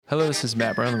Hello, this is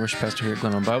Matt Marron, the worship pastor here at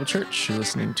Glen Ellyn Bible Church. You're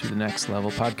listening to the Next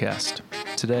Level podcast.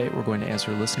 Today, we're going to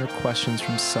answer listener questions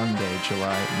from Sunday,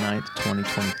 July 9th,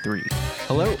 2023.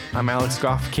 Hello, I'm Alex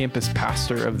Goff, campus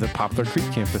pastor of the Poplar Creek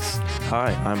campus.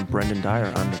 Hi, I'm Brendan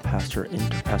Dyer. I'm the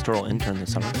pastoral intern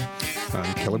this summer.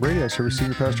 I'm Kelly Brady. I serve as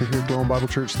senior pastor here at Glen Ellyn Bible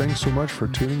Church. Thanks so much for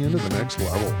tuning into the Next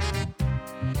Level.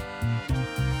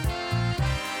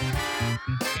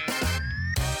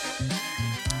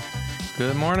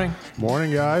 Good morning.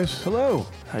 Morning, guys. Hello.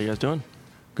 How you guys doing?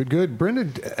 Good.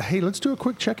 Brendan, hey, let's do a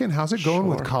quick check-in. How's it going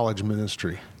with college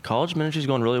ministry? College ministry is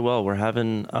going really well. We're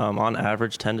having, on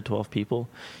average, 10 to 12 people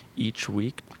each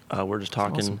week. We're just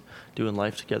talking, awesome. Doing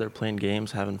life together, playing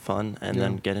games, having fun, and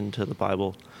then getting into the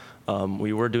Bible.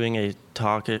 We were doing a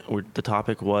talk. The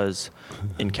topic was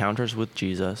encounters with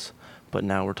Jesus, but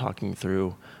now we're talking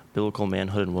through biblical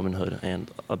manhood and womanhood and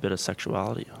a bit of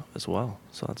sexuality as well.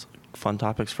 So that's fun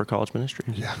topics for college ministry.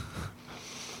 Yeah.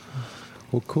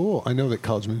 Well, cool. I know that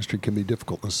college ministry can be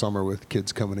difficult in the summer with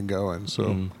kids coming and going,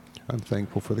 so I'm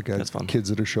thankful for the kids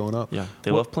that are showing up. Yeah,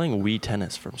 they love playing Wii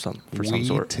tennis for some sort.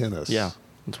 Wii tennis. Yeah,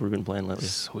 that's what we've been playing lately.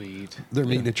 Sweet. They're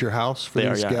meeting at your house for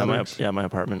these gatherings? My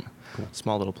apartment. Cool.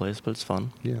 Small little place, but it's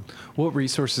fun. Yeah. What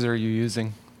resources are you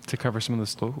using to cover some of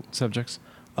the subjects?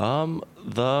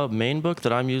 The main book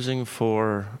that I'm using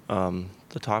for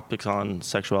the topics on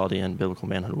sexuality and biblical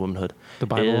manhood and womanhood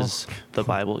is the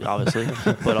Bible, obviously,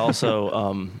 but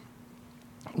also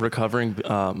recovering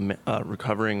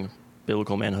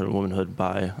biblical manhood and womanhood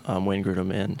by Wayne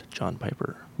Grudem and John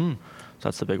Piper. So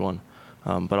that's the big one.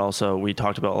 But also, we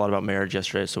talked a lot about marriage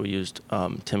yesterday, so we used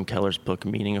Tim Keller's book,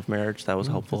 Meaning of Marriage. That was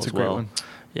helpful as well. That's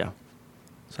a great one. Yeah.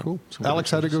 So, cool.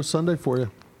 Alex, how'd it go Sunday for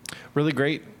you? Really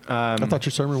great. I thought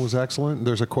your sermon was excellent.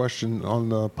 There's a question on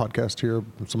the podcast here,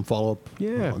 some follow-up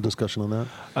discussion on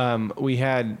that. We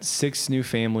had 6 new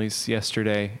families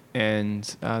yesterday, and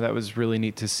that was really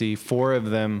neat to see. 4 of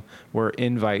them were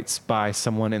invites by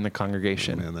someone in the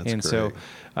congregation. Man, that's and great. So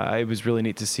it was really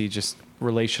neat to see just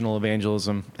relational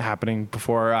evangelism happening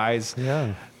before our eyes.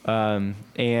 Yeah.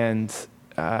 And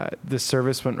the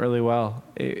service went really well.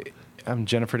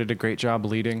 Jennifer did a great job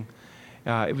leading.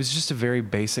 It was just a very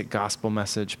basic gospel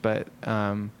message, but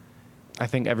I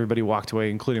think everybody walked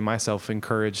away, including myself,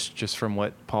 encouraged just from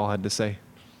what Paul had to say.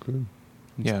 Good.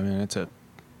 Yeah, I mean, it's a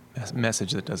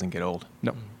message that doesn't get old.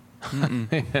 No. And,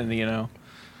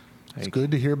 it's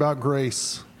good to hear about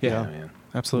grace. Yeah, man.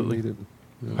 Absolutely.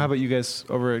 How about you guys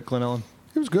over at Glen Ellyn?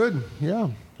 It was good, yeah.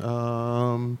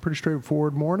 Pretty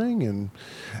straightforward morning, and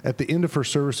at the end of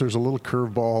first service, there's a little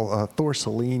curveball. Thor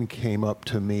Celine came up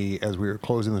to me as we were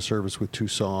closing the service with 2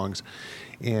 songs,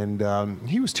 and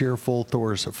he was tearful.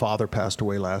 Thor's father passed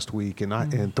away last week,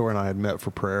 and Thor and I had met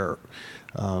for prayer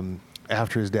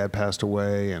after his dad passed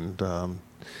away, and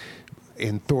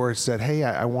Thor said, "Hey,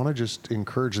 I want to just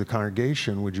encourage the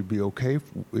congregation. Would you be okay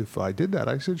if I did that?"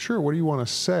 I said, "Sure. What do you want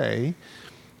to say?"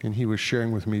 And he was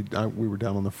sharing with me. We were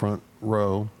down on the front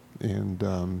row,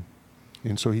 and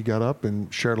so he got up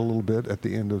and shared a little bit at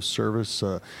the end of service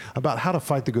about how to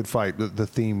fight the good fight. The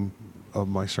theme of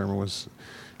my sermon was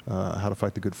how to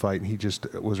fight the good fight, and he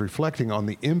just was reflecting on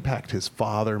the impact his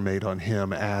father made on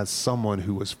him as someone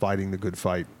who was fighting the good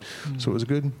fight. So it was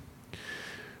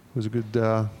a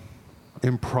good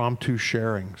impromptu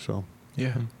sharing. So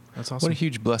yeah. That's awesome. What a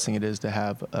huge blessing it is to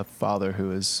have a father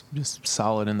who is just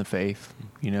solid in the faith,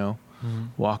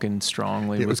 walking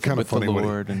strongly with the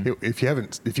Lord.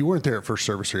 If you weren't there at first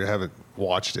service or you haven't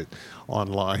watched it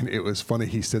online, it was funny.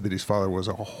 He said that his father was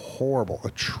a horrible,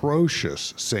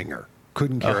 atrocious singer.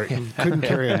 Couldn't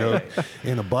carry a note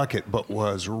in a bucket, but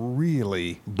was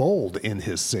really bold in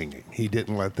his singing. He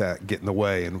didn't let that get in the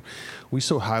way. And we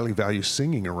so highly value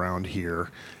singing around here,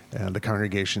 and the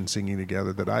congregation singing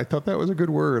together, that I thought that was a good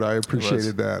word. I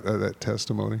appreciated that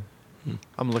testimony.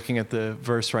 I'm looking at the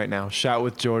verse right now. Shout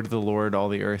with joy to the Lord, all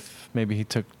the earth. Maybe he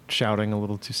took shouting a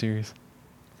little too serious.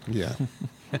 Yeah.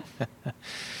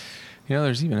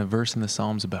 There's even a verse in the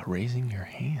Psalms about raising your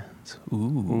hands.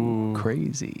 Ooh.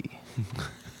 Crazy.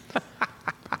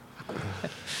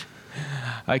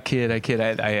 I kid.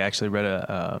 I actually read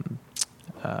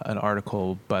an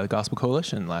article by the Gospel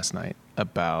Coalition last night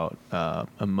about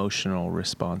emotional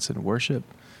response in worship.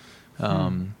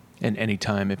 And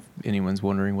anytime, if anyone's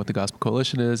wondering what the Gospel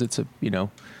Coalition is, it's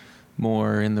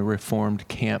more in the Reformed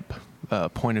camp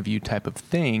point of view type of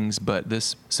things. But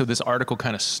this article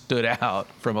kind of stood out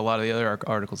from a lot of the other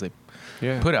articles they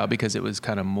put out, because it was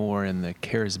kind of more in the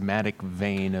charismatic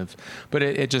vein but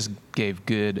it just gave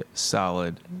good,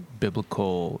 solid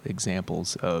biblical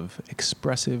examples of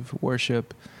expressive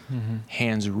worship,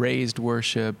 hands raised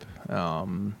worship,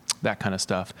 that kind of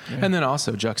stuff. Yeah. And then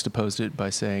also juxtaposed it by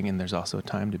saying, and there's also a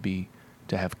time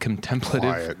to have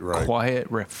contemplative, quiet,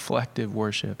 reflective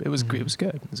worship. It was good.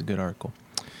 It was a good article.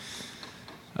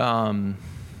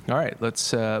 All right,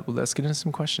 let's get into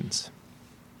some questions.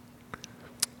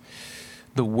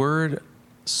 The word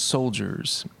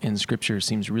soldiers in Scripture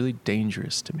seems really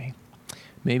dangerous to me.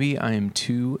 Maybe I am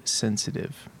too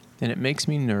sensitive, and it makes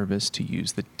me nervous to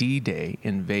use the D-Day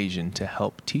invasion to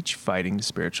help teach fighting the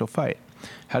spiritual fight.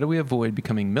 How do we avoid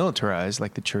becoming militarized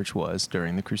like the church was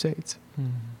during the Crusades?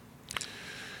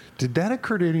 Did that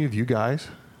occur to any of you guys?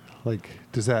 Like,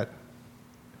 does that...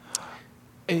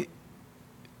 No?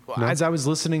 As I was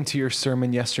listening to your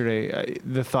sermon yesterday,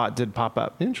 the thought did pop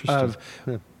up. Interesting.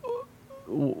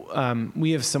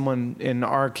 We have someone in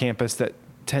our campus that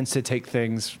tends to take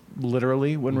things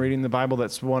literally when reading the Bible.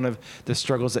 That's one of the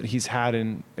struggles that he's had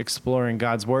in exploring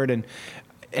God's word.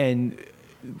 And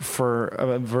for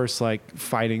a verse like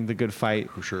fighting the good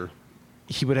fight, for sure,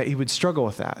 he would struggle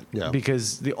with that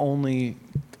because the only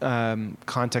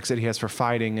context that he has for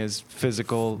fighting is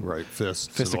physical, right?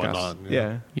 Fists and whatnot.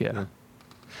 Yeah.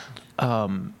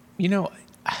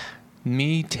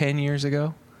 Me 10 years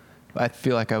ago, I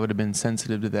feel like I would have been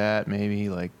sensitive to that. Maybe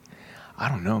like, I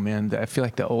don't know, man. I feel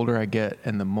like the older I get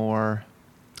and the more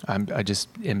I just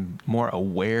am more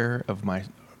aware of my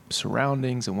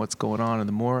surroundings and what's going on. And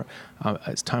the more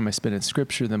as time I spend in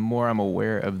Scripture, the more I'm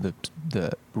aware of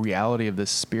the reality of the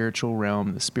spiritual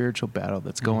realm, the spiritual battle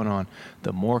that's going on,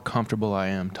 the more comfortable I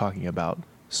am talking about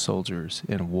soldiers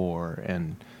in war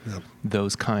and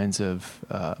those kinds of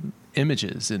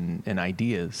images and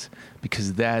ideas,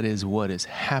 because that is what is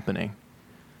happening.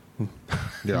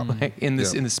 Like in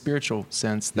the spiritual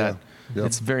sense, that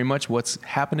it's very much what's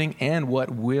happening and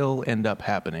what will end up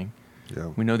happening.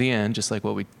 We know the end, just like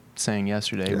what we sang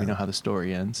yesterday. We know how the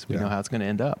story ends. We know how it's going to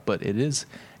end up, but it is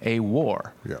a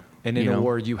war. And in a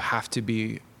war, you have to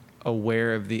be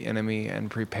aware of the enemy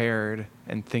and prepared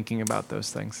and thinking about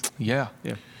those things. Yeah.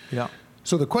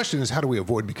 So the question is, how do we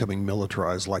avoid becoming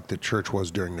militarized like the church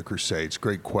was during the Crusades?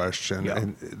 Great question.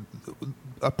 And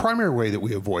a primary way that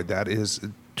we avoid that is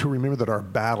to remember that our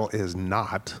battle is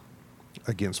not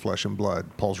against flesh and blood.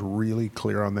 Paul's really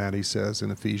clear on that. He says in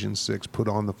Ephesians 6, put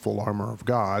on the full armor of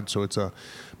God. So it's a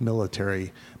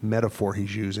military metaphor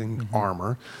he's using,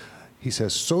 armor. He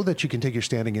says, so that you can take your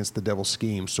stand against the devil's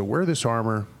schemes. So wear this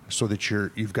armor so that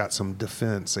you've got some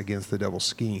defense against the devil's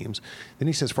schemes. Then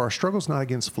he says, for our struggle is not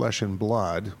against flesh and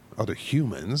blood, other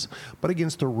humans, but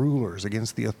against the rulers,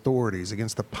 against the authorities,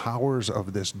 against the powers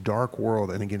of this dark world,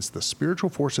 and against the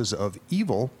spiritual forces of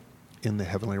evil in the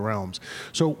heavenly realms.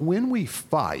 So when we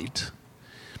fight,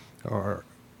 or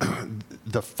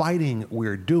the fighting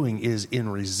we're doing is in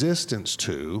resistance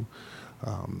to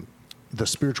the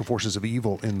spiritual forces of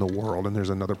evil in the world. And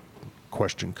there's another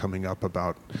question coming up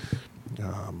about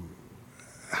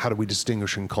how do we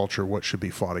distinguish in culture what should be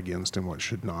fought against and what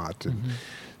should not. And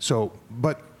so,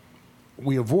 but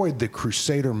we avoid the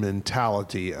crusader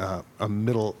mentality, a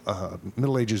Middle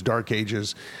Ages, Dark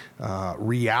Ages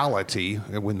reality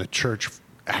when the church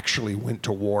actually went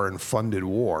to war and funded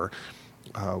war.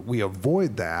 We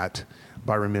avoid that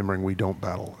by remembering we don't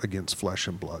battle against flesh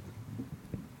and blood.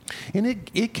 And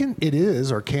it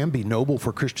is or can be noble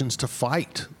for Christians to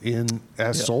fight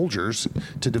as soldiers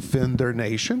to defend their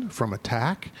nation from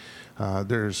attack.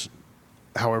 There's,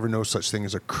 however, no such thing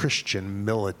as a Christian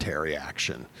military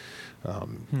action.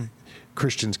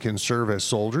 Christians can serve as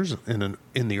soldiers in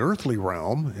the earthly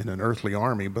realm, in an earthly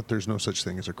army, but there's no such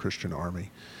thing as a Christian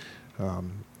army.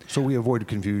 So we avoid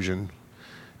confusing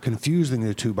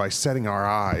the two by setting our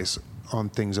eyes on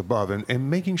things above and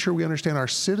making sure we understand our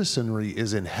citizenry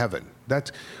is in heaven.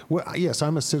 Yes,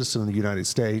 I'm a citizen of the United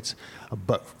States,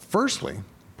 but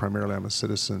primarily I'm a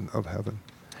citizen of heaven.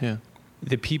 Yeah.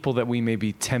 The people that we may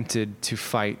be tempted to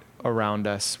fight around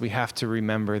us, we have to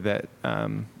remember that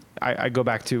I go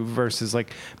back to verses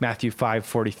like Matthew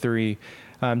 5:43.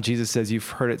 Jesus says, you've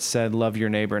heard it said, love your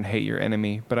neighbor and hate your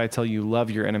enemy. But I tell you, love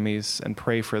your enemies and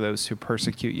pray for those who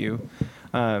persecute you.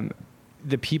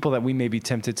 The people that we may be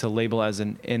tempted to label as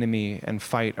an enemy and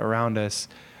fight around us,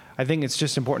 I think it's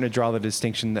just important to draw the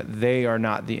distinction that they are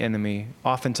not the enemy.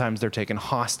 Oftentimes they're taken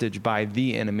hostage by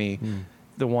the enemy,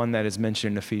 the one that is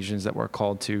mentioned in Ephesians that we're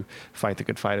called to fight the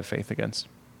good fight of faith against.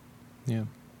 Yeah.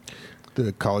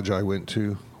 The college I went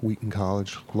to, Wheaton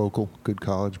College, local, good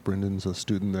college. Brendan's a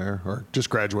student there, or just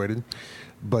graduated.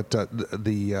 But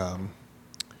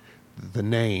the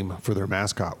name for their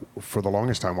mascot for the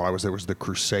longest time while I was there was the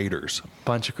Crusaders.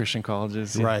 Bunch of Christian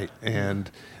colleges. Right.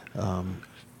 And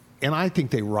I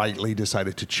think they rightly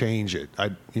decided to change it.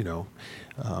 I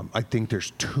think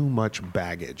there's too much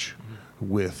baggage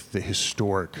with the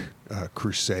historic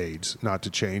Crusades, not to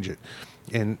change it.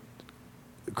 And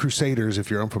Crusaders,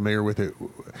 if you're unfamiliar with it,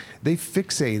 they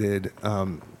fixated.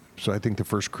 So I think the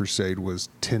first crusade was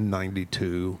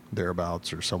 1092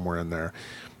 thereabouts or somewhere in there.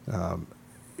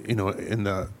 In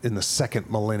the second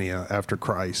millennia after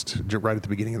Christ, right at the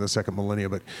beginning of the second millennia.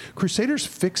 But Crusaders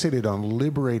fixated on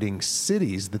liberating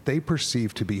cities that they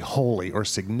perceived to be holy or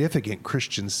significant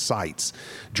Christian sites,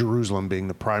 Jerusalem being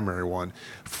the primary one,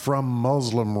 from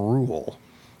Muslim rule.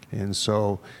 And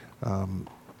so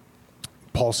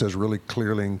Paul says really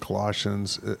clearly in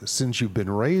Colossians, since you've been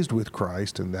raised with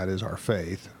Christ, and that is our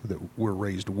faith, that we're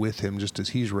raised with him just as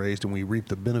he's raised, and we reap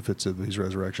the benefits of his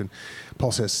resurrection.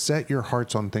 Paul says, set your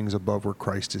hearts on things above where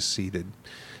Christ is seated.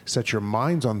 Set your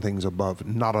minds on things above,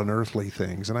 not on earthly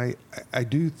things. And I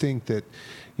do think that,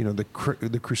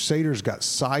 the Crusaders got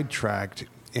sidetracked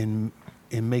in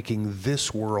making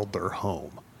this world their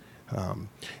home.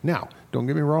 Now, don't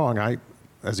get me wrong.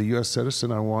 As a U.S.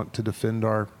 citizen, I want to defend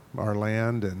our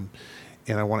land, and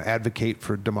I want to advocate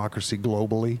for democracy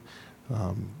globally.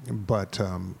 But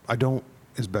I don't,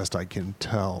 as best I can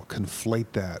tell,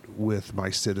 conflate that with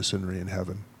my citizenry in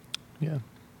heaven. Yeah.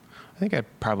 I think I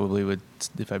probably would,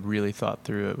 if I really thought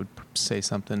through it, would say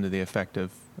something to the effect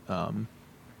of,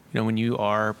 when you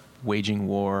are waging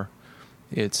war,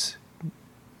 it's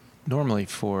normally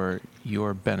for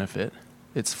your benefit.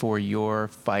 It's for your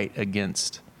fight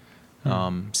against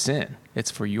sin. It's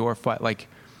for your fight. Like,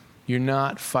 you're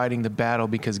not fighting the battle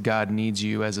because God needs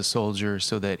you as a soldier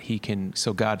so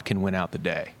God can win out the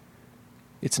day.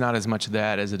 It's not as much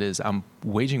that as it is I'm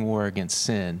waging war against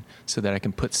sin so that I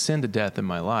can put sin to death in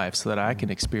my life so that I can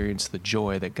experience the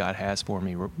joy that God has for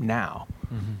me now.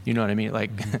 Mm-hmm. You know what I mean?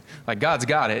 Like, like God's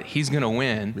got it. He's going to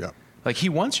win. Yeah. Like, he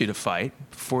wants you to fight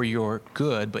for your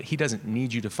good, but he doesn't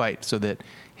need you to fight so that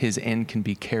his end can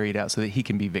be carried out, so that he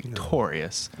can be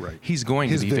victorious. Right. He's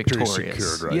going to be victorious.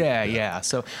 Secured, right? Yeah.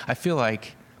 So I feel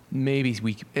like maybe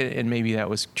maybe that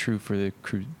was true for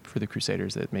the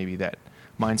Crusaders, that maybe that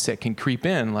mindset can creep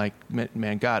in. Like,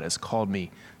 man, God has called me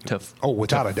to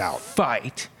without a doubt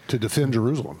fight to defend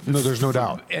Jerusalem. No, there's no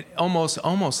doubt.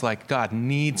 Almost like God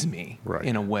needs me, right,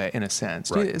 in a way, in a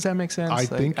sense. Right. Does that make sense? I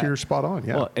think you're spot on.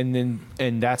 Yeah. Well,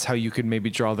 and that's how you could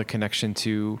maybe draw the connection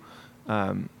to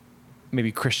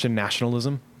maybe Christian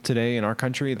nationalism today in our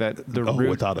country. That the root,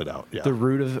 without a doubt, yeah. The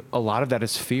root of a lot of that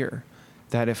is fear.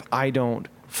 That if I don't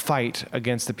fight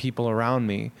against the people around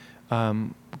me,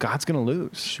 God's going to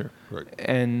lose. Sure. Right.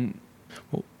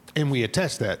 And we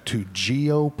attach that to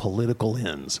geopolitical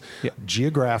ends. Yeah.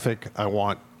 Geographic, I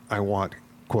want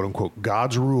quote unquote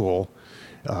God's rule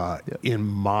in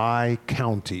my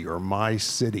county or my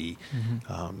city.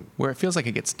 Mm-hmm. Where it feels like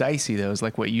it gets dicey, though, is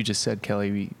like what you just said,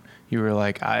 Kelly. You were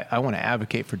like, I want to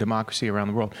advocate for democracy around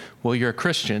the world. Well, you're a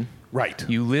Christian. Right.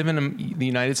 You live in the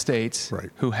United States, right,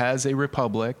 who has a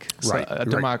republic, right, a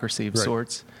democracy of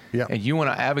sorts. Yeah. And you want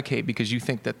to advocate because you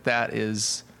think that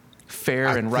is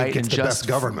fair and right and the just best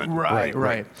government.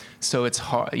 Right. So it's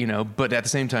hard, but at the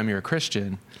same time, you're a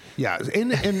Christian. Yeah,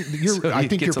 and you're, So I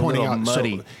think you're pointing out.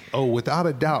 Muddy. Without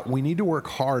a doubt, we need to work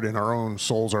hard in our own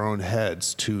souls, our own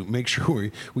heads, to make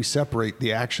sure we separate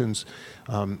the actions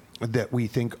that we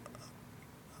think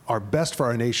are best for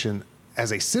our nation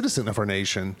as a citizen of our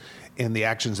nation, and the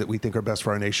actions that we think are best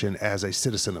for our nation as a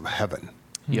citizen of heaven.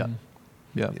 Yeah.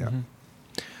 Yeah. Mm-hmm.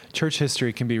 Church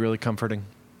history can be really comforting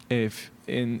if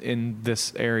in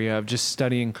this area of just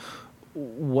studying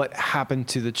what happened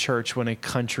to the church when a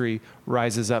country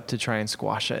rises up to try and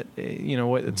squash it.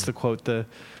 It's the quote, the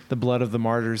blood of the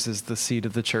martyrs is the seed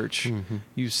of the church. Mm-hmm.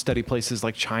 You study places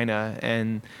like China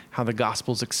and how the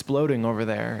gospel's exploding over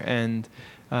there, and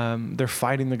they're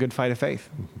fighting the good fight of faith.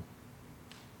 Mm-hmm.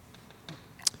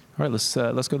 All right, let's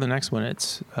go to the next one.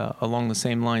 It's along the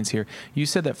same lines here. You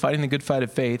said that fighting the good fight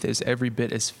of faith is every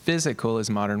bit as physical as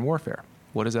modern warfare.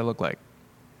 What does that look like?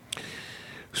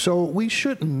 So we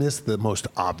shouldn't miss the most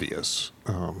obvious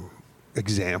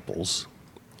examples.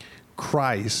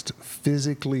 Christ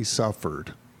physically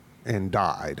suffered and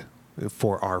died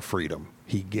for our freedom.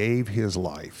 He gave his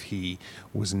life. He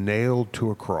was nailed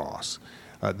to a cross.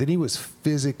 Then he was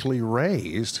physically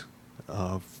raised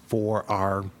for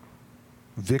our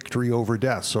victory over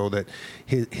death, so that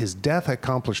his death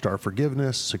accomplished our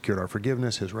forgiveness, secured our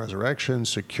forgiveness. His resurrection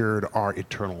secured our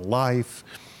eternal life.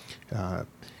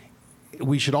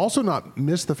 We should also not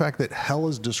miss the fact that hell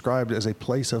is described as a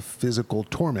place of physical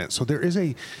torment. So there is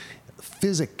a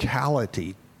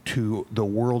physicality to the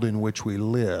world in which we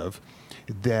live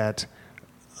that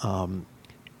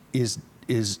is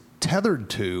tethered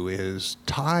to, is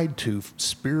tied to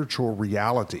spiritual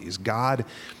realities. God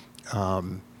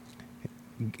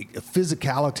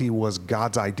physicality was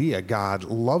God's idea. God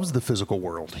loves the physical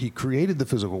world. He created the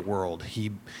physical world.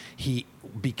 He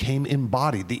became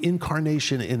embodied. The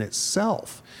incarnation in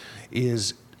itself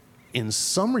is, in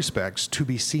some respects, to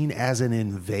be seen as an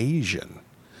invasion,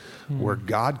 where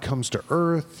God comes to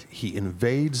earth, he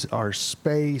invades our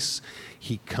space,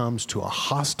 he comes to a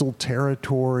hostile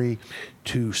territory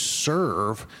to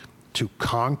serve, to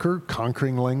conquer.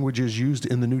 Conquering language is used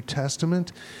in the New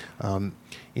Testament.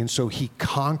 And so he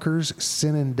conquers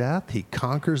sin and death. He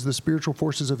conquers the spiritual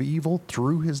forces of evil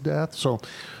through his death. So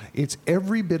it's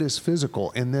every bit as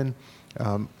physical. And then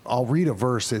I'll read a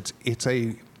verse. It's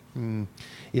a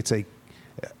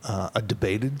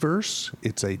debated verse.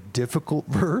 It's a difficult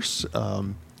verse.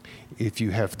 If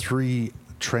you have three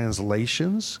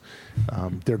translations,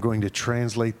 they're going to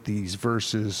translate these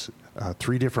verses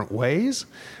three different ways.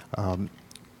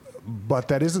 But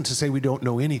that isn't to say we don't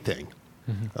know anything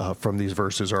from these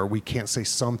verses, or we can't say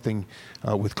something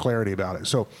with clarity about it.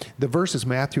 So the verse is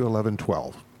Matthew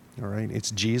 11:12. All right,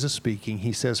 it's Jesus speaking.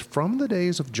 He says, "From the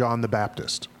days of John the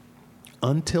Baptist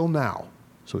until now,"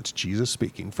 so it's Jesus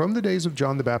speaking, "from the days of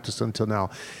John the Baptist until now,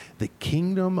 the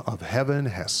kingdom of heaven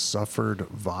has suffered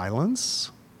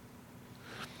violence,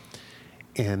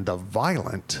 and the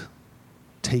violent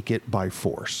take it by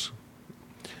force."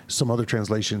 Some other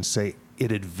translations say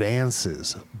it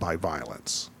advances by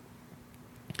violence.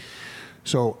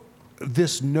 So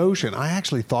this notion, I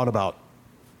actually thought about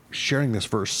sharing this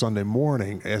verse Sunday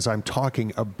morning as I'm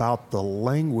talking about the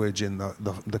language and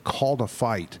the call to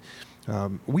fight.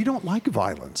 We don't like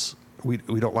violence. We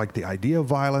don't like the idea of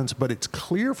violence, but it's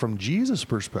clear from Jesus'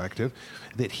 perspective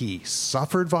that he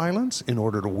suffered violence in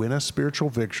order to win a spiritual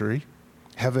victory.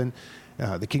 Heaven,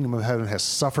 the kingdom of heaven has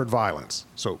suffered violence.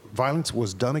 So violence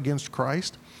was done against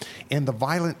Christ, and the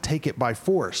violent take it by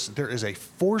force. There is a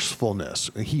forcefulness.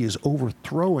 He is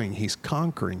overthrowing, he's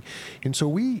conquering. And so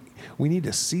we need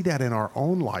to see that in our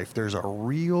own life. There's a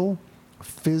real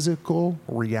physical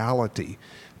reality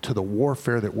to the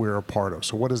warfare that we're a part of.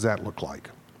 So what does that look like?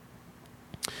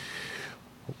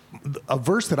 A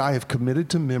verse that I have committed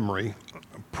to memory,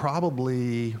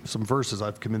 probably some verses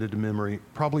I've committed to memory,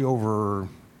 probably over,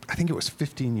 I think it was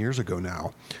 15 years ago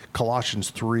now, Colossians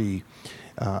 3.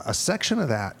 A section of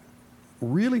that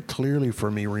really clearly for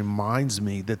me reminds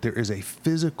me that there is a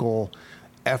physical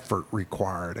effort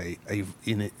required,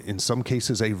 in some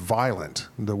cases a violent,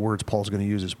 the words Paul's going to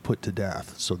use is put to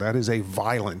death. So that is a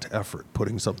violent effort,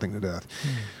 putting something to death.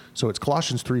 So it's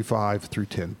Colossians 3:5 through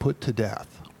 10. "Put to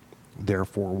death,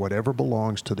 therefore, whatever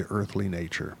belongs to the earthly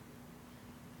nature."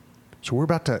 So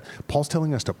Paul's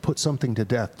telling us to put something to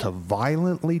death, to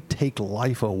violently take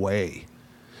life away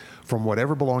from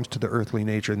whatever belongs to the earthly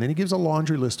nature. And then he gives a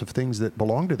laundry list of things that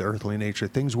belong to the earthly nature,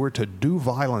 things we're to do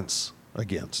violence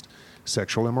against: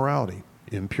 sexual immorality,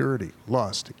 impurity,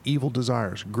 lust, evil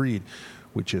desires, greed,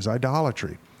 which is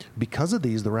idolatry. Because of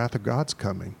these, the wrath of God's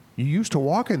coming. You used to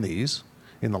walk in these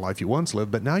in the life you once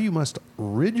lived, but now you must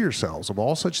rid yourselves of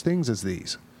all such things as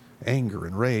these: anger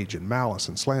and rage and malice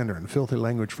and slander and filthy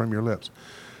language from your lips.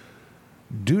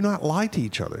 Do not lie to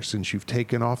each other, since you've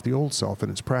taken off the old self and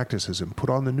its practices and put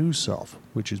on the new self,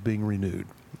 which is being renewed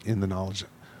in the knowledge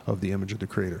of the image of the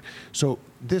Creator. So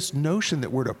this notion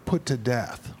that we're to put to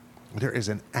death, there is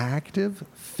an active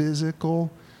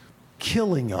physical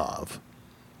killing of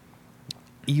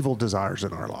evil desires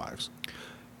in our lives.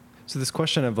 So this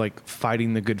question of like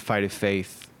fighting the good fight of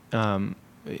faith,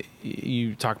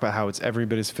 you talk about how it's every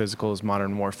bit as physical as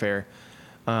modern warfare.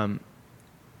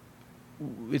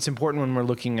 It's important when we're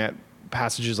looking at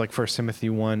passages like 1 Timothy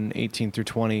 1:18 through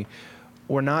 20.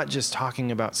 We're not just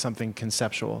talking about something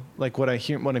conceptual. Like what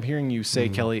I'm hearing you say,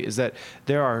 Kelly, is that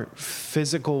there are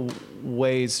physical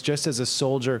ways, just as a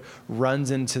soldier runs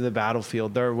into the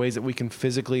battlefield, there are ways that we can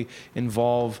physically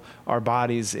involve our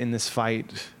bodies in this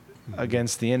fight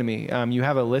against the enemy. You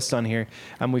have a list on here.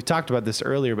 We've talked about this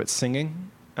earlier, but singing.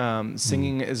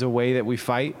 Singing is a way that we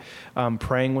fight.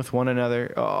 Praying with one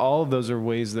another. All of those are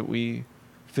ways that we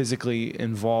physically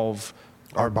involve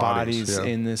our bodies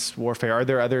in this warfare. Are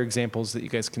there other examples that you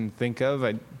guys can think of?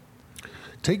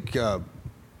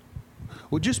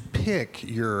 Just pick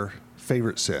your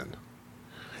favorite sin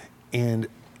and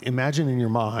imagine in your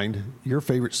mind your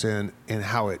favorite sin and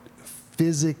how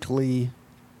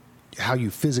you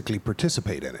physically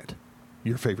participate in it.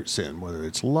 Your favorite sin, whether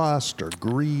it's lust or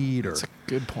greed or... That's a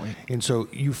good point. And so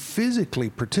you physically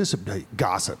participate.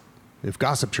 Gossip. If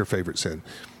gossip's your favorite sin,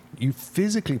 you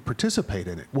physically participate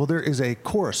in it. Well, there is a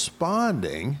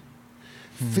corresponding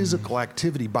physical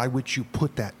activity by which you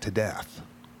put that to death.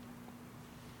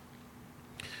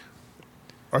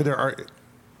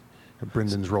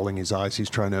 Brendan's rolling his eyes. He's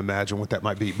trying to imagine what that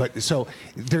might be. But so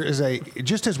there is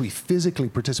just as we physically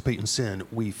participate in sin,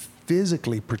 we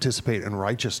physically participate in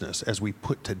righteousness as we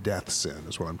put to death sin,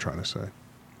 is what I'm trying to say.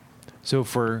 So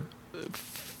if we're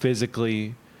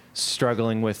physically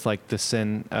struggling with like the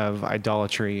sin of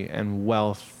idolatry and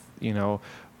wealth,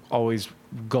 always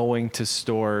going to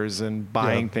stores and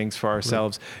buying things for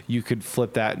ourselves, you could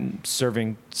flip that and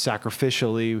serving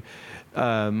sacrificially,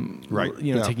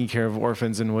 taking care of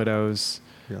orphans and widows.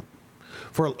 Yeah.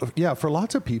 For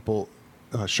lots of people,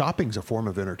 shopping's a form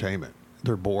of entertainment.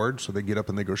 They're bored, so they get up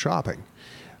and they go shopping.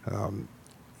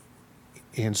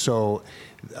 And so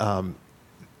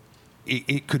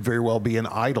it could very well be an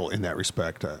idol in that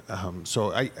respect.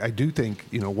 So I do think,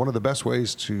 one of the best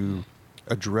ways to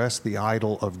address the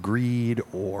idol of greed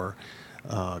or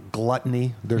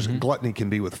gluttony. Gluttony can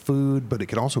be with food, but it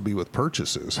can also be with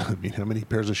purchases. I mean, how many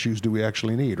pairs of shoes do we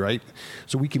actually need, right?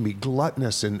 So we can be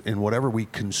gluttonous in whatever we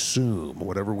consume,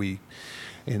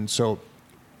 and so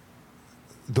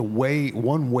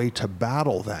one way to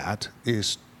battle that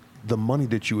is the money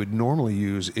that you would normally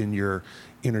use in your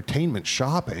entertainment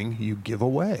shopping, you give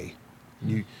away.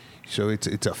 So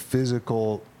it's a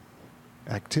physical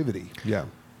activity. Yeah.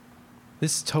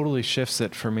 This totally shifts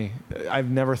it for me. I've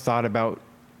never thought about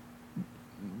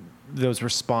those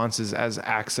responses as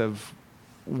acts of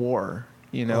war,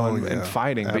 and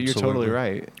fighting, but you're totally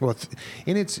right. Well,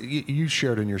 and you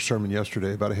shared in your sermon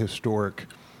yesterday about a historic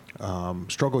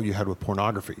struggle you had with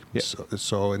pornography. Yeah.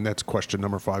 So, and that's question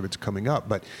number 5. It's coming up,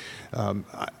 but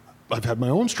I've had my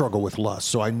own struggle with lust,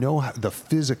 so I know the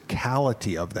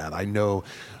physicality of that. I know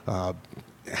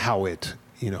how it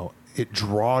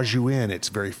draws you in. It's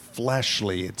very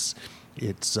fleshly.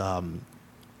 It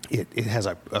has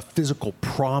a physical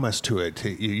promise to it.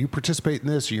 You participate in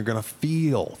this, you're going to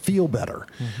feel better,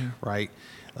 right?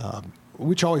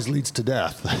 Which always leads to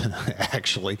death,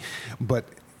 actually. But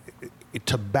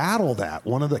to battle that,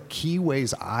 one of the key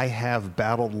ways I have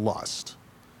battled lust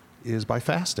is by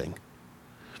fasting.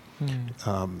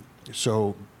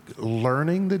 So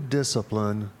learning the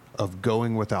discipline of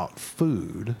going without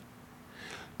food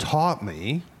taught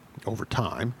me over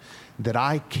time that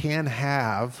I can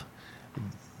have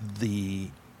the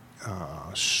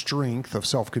strength of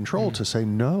self-control to say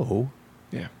no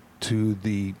to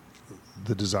the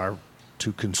desire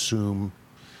to consume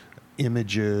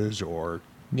images or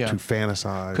to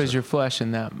fantasize. Because your flesh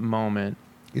in that moment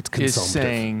is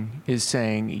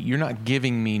saying you're not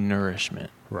giving me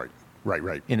nourishment.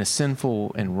 Right. In a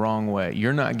sinful and wrong way.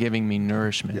 You're not giving me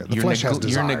nourishment. Yeah, the flesh has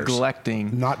desires. You're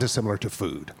neglecting. Not dissimilar to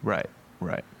food. Right.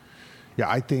 Yeah,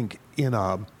 I think in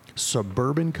a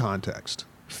suburban context,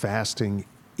 fasting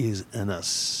is an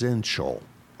essential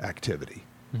activity.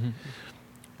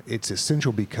 It's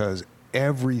essential because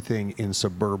everything in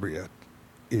suburbia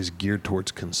is geared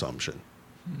towards consumption.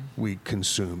 We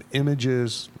consume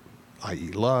images,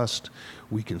 i.e. lust.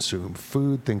 We consume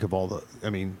food. Think of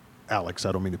Alex,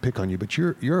 I don't mean to pick on you, but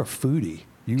you're a foodie.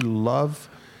 You love.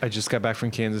 I just got back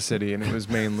from Kansas City, and it was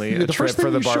mainly a trip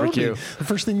for the barbecue. The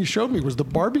first thing you showed me was the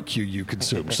barbecue you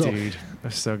consumed. Dude,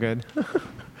 that's so good.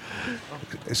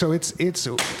 So it's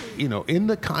in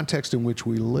the context in which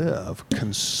we live,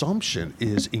 consumption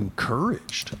is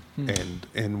encouraged,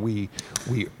 and we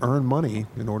earn money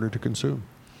in order to consume.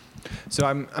 So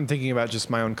I'm thinking about just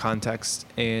my own context,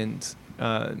 and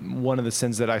one of the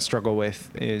sins that I struggle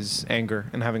with is anger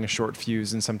and having a short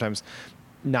fuse, and sometimes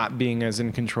not being as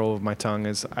in control of my tongue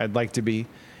as I'd like to be.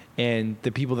 And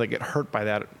the people that get hurt by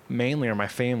that mainly are my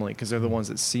family, because they're the ones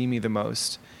that see me the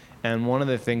most. And one of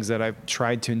the things that I've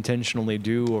tried to intentionally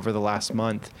do over the last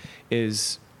month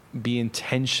is be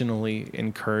intentionally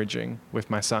encouraging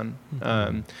with my son.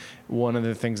 One of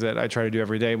the things that I try to do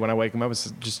every day when I wake him up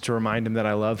is just to remind him that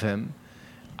I love him.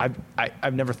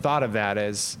 I've never thought of that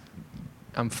as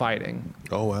I'm fighting.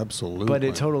 Oh, absolutely. But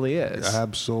it totally is.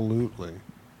 Absolutely.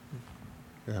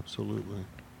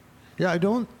 Yeah, I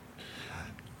don't.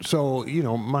 So,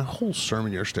 my whole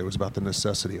sermon yesterday was about the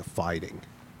necessity of fighting.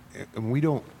 And we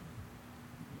don't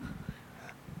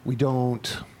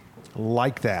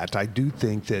like that. I do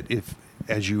think that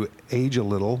as you age a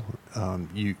little,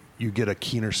 you get a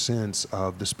keener sense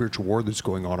of the spiritual war that's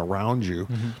going on around you,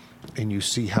 and you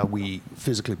see how we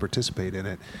physically participate in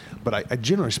it. But I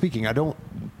generally speaking,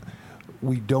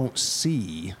 we don't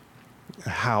see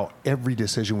how every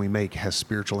decision we make has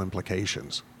spiritual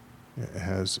implications.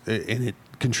 And it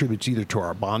contributes either to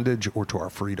our bondage or to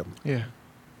our freedom. Yeah,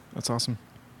 that's awesome.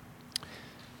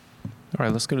 All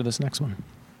right, let's go to this next one.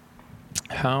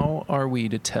 How are we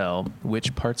to tell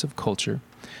which parts of culture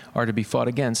are to be fought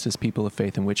against as people of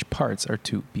faith and which parts are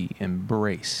to be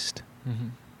embraced?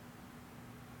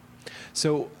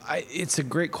 So it's a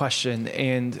great question,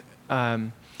 and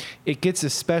it gets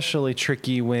especially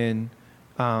tricky when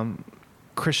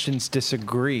Christians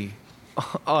disagree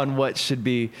on what should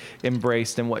be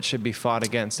embraced and what should be fought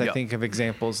against. Yep. I think of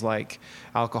examples like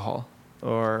alcohol,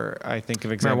 or I think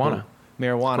of example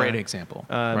marijuana. Great example,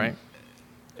 right?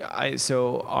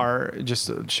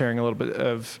 Just sharing a little bit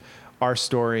of our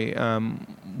story.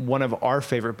 One of our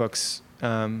favorite books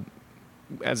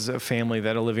as a family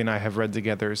that Olivia and I have read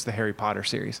together is the Harry Potter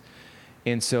series.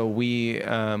 And so we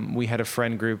had a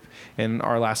friend group in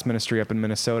our last ministry up in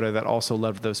Minnesota that also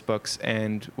loved those books,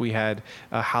 and we had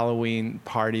a Halloween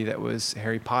party that was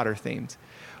Harry Potter themed.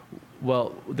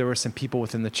 Well, there were some people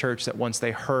within the church that once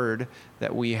they heard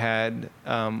that we had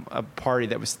a party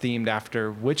that was themed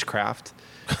after witchcraft,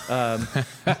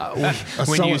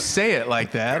 when you say it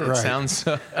like that, it sounds...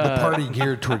 the party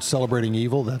geared towards celebrating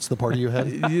evil, that's the party you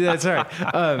had? That's right.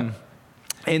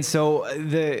 And so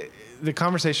the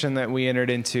conversation that we entered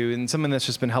into, and something that's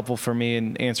just been helpful for me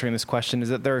in answering this question, is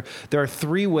that there are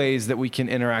three ways that we can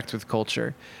interact with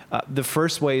culture. The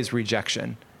first way is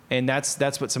rejection. And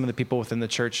that's what some of the people within the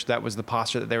church, that was the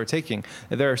posture that they were taking.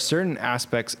 There are certain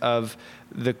aspects of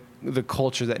the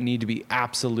culture that need to be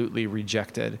absolutely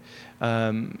rejected.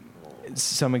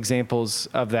 Some examples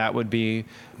of that would be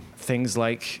things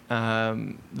like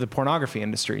the pornography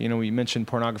industry. We mentioned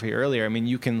pornography earlier. I mean,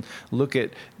 you can look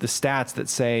at the stats that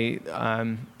say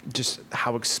just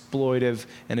how exploitive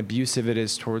and abusive it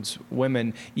is towards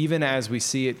women. Even as we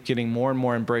see it getting more and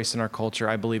more embraced in our culture,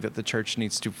 I believe that the church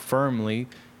needs to firmly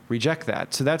reject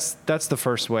that. So that's the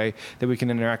first way that we can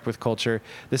interact with culture.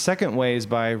 The second way is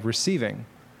by receiving,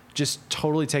 just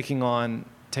totally taking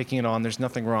it on. There's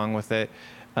nothing wrong with it.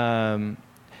 An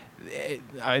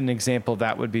example of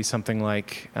that would be something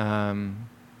like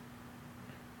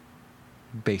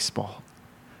baseball.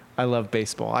 I love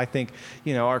baseball. I think,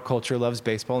 our culture loves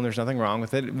baseball, and there's nothing wrong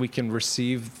with it. We can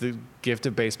receive the gift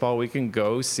of baseball. We can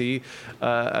go see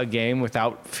a game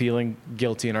without feeling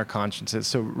guilty in our consciences.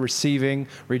 So receiving,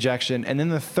 rejection. And then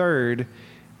the third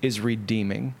is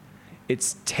redeeming.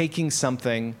 It's taking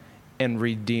something and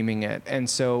redeeming it. And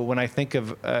so when I think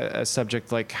of a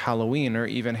subject like Halloween or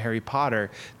even Harry Potter,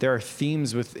 there are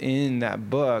themes within that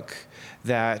book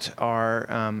that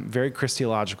are very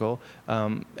Christological.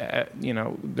 There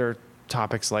are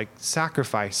topics like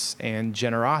sacrifice and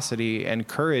generosity and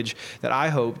courage that I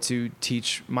hope to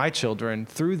teach my children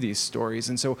through these stories.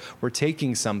 And so we're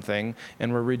taking something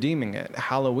and we're redeeming it.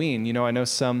 Halloween, I know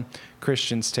some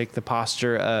Christians take the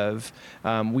posture of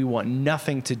we want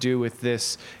nothing to do with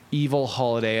this evil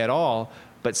holiday at all.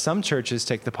 But some churches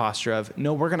take the posture of,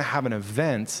 no, we're going to have an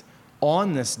event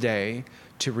on this day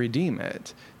to redeem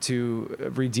it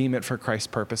for Christ's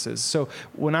purposes. So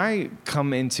when I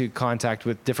come into contact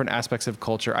with different aspects of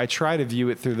culture, I try to view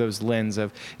it through those lens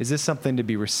of, is this something to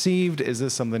be received? Is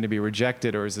this something to be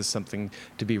rejected? Or is this something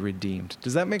to be redeemed?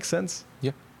 Does that make sense?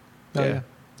 Yeah. Yeah.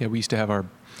 We used to have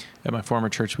at my former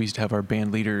church, we used to have our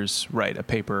band leaders write a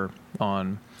paper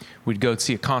on, we'd go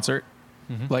see a concert,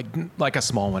 like a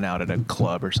small one out at a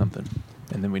club or something.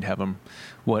 And then we'd have them,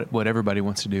 what everybody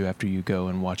wants to do after you go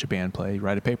and watch a band play,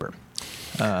 write a paper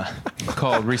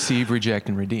called Receive, Reject,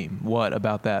 and Redeem. What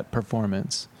about that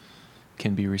performance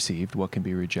can be received, what can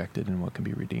be rejected, and what can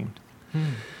be redeemed?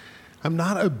 I'm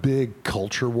not a big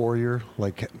culture warrior.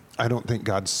 I don't think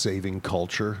God's saving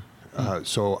culture.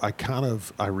 So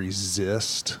I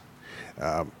resist.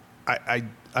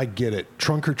 I get it.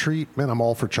 Trunk or treat, man, I'm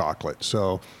all for chocolate.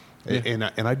 So... Yeah.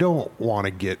 And I don't want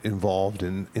to get involved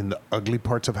in the ugly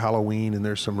parts of Halloween, and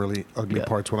there's some really ugly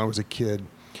parts. When I was a kid,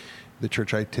 the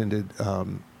church I attended,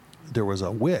 there was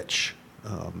a witch,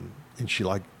 and she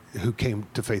who came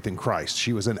to faith in Christ.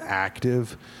 She was an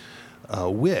active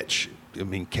witch.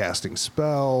 Casting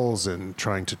spells and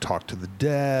trying to talk to the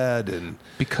dead, and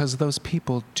because those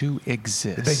people do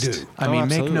exist. They do.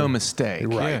 Make no mistake.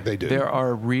 Right, they do. There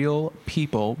are real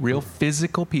people, real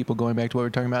physical people. Going back to what we were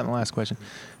talking about in the last question.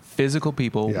 Physical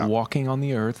people walking on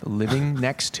the earth, living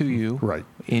next to you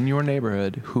in your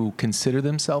neighborhood, who consider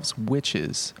themselves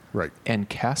witches and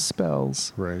cast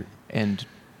spells and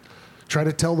try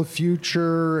to tell the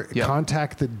future,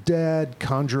 contact the dead,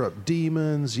 conjure up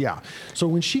demons. Yeah. So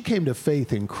when she came to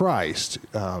faith in Christ,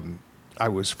 I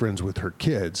was friends with her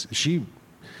kids.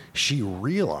 She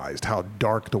realized how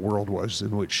dark the world was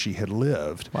in which she had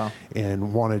lived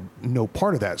and wanted no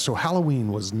part of that. So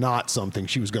Halloween was not something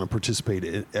she was going to participate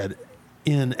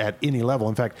in at any level.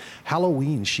 In fact,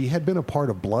 Halloween, she had been a part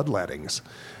of bloodlettings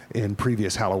in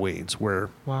previous Halloweens where,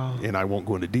 and I won't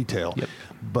go into detail,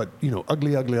 but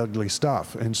ugly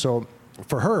stuff. And so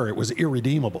for her, it was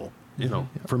irredeemable. You know,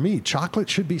 for me, chocolate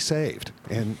should be saved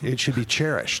and it should be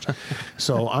cherished.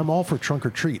 So I'm all for trunk or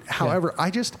treat. However,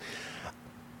 I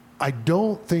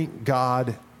don't think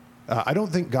God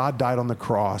died on the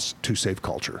cross to save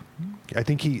culture. I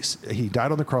think he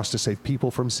died on the cross to save people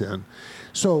from sin.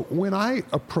 So when I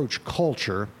approach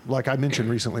culture, like I mentioned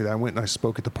recently that I went and I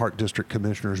spoke at the Park District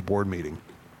Commissioners Board meeting.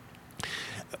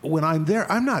 When I'm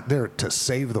there, I'm not there to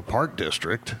save the Park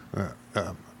District.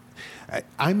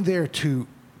 I'm there to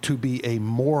be a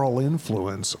moral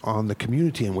influence on the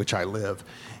community in which I live.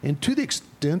 And to the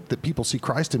extent that people see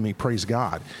Christ in me, praise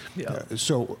God. Yeah.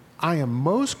 So I am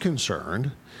most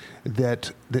concerned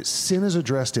that sin is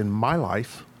addressed in my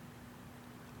life,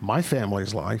 my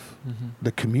family's life,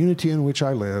 the community in which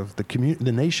I live,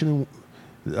 the nation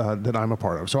that I'm a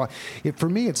part of. So for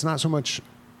me, it's not so much,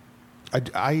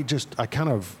 I kind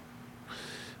of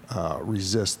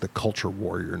resist the culture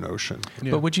warrior notion.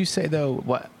 Yeah. But would you say, though,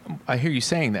 I hear you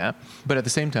saying that, but at the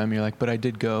same time, you're like, but I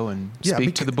did go and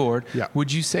speak to the board. Yeah.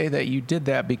 Would you say that you did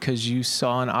that because you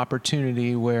saw an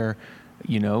opportunity where,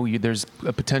 there's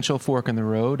a potential fork in the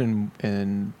road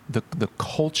and the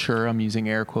culture, I'm using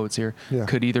air quotes here,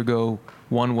 could either go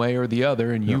one way or the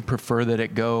other, and you prefer that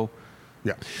it go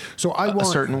so a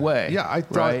certain way. Yeah, I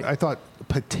thought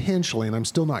potentially, and I'm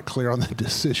still not clear on the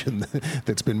decision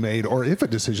that's been made, or if a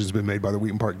decision's been made by the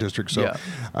Wheaton Park District. So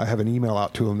I have an email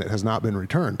out to them that has not been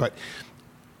returned. But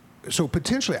so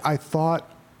potentially, I thought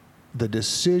the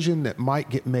decision that might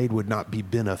get made would not be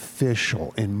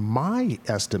beneficial, in my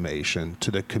estimation, to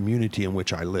the community in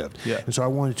which I lived. Yeah. And so I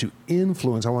wanted to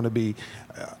influence. I want to be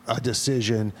a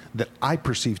decision that I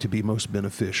perceive to be most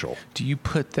beneficial. Do you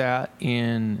put that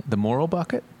in the moral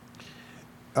bucket?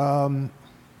 Does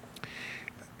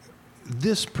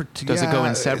it go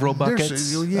in several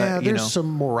buckets? There's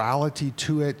some morality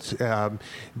to it.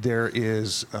 There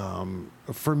is,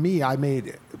 for me,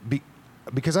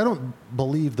 because I don't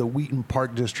believe the Wheaton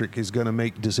Park District is going to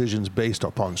make decisions based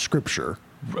upon Scripture.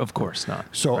 Of course not.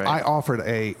 So I offered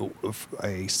a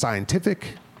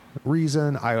scientific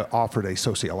reason. I offered a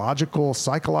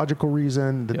psychological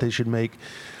reason that they should make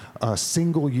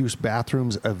single-use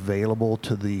bathrooms available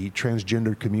to the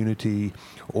transgender community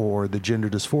or the gender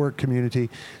dysphoric community.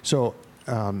 So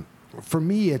for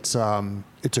me, I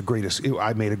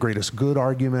made a greatest good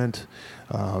argument.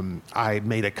 I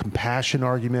made a compassion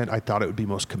argument. I thought it would be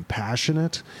most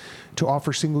compassionate to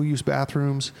offer single-use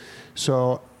bathrooms.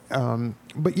 So,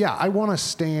 but yeah, I want to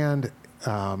stand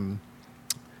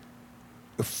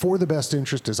for the best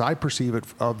interest, as I perceive it,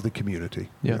 of the community.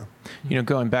 Yeah.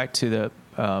 Going back to the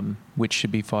which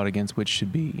should be fought against, which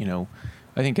should be,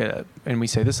 I think, and we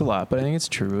say this a lot, but I think it's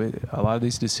true. A lot of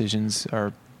these decisions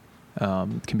are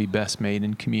can be best made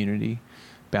in community,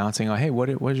 balancing on, hey, what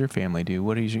does your family do?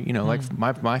 What is your, like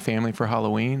my family for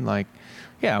Halloween, like,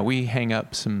 we hang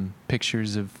up some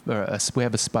pictures of, we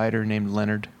have a spider named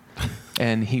Leonard,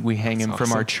 and we hang him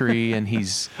from our tree, and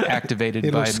he's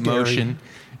activated by motion.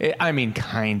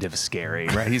 Kind of scary,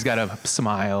 right? He's got a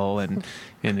smile, and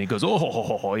he goes,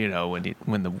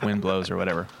 when the wind blows or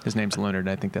whatever. His name's Leonard, and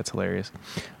I think that's hilarious.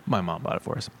 My mom bought it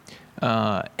for us.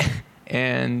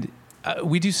 And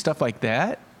we do stuff like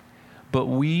that, but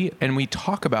we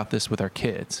talk about this with our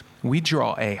kids. We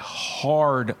draw a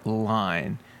hard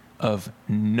line of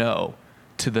no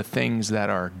to the things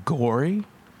that are gory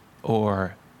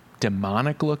or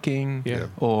demonic looking,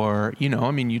 or,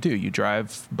 you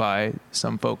drive by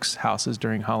some folks' houses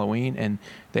during Halloween and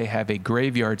they have a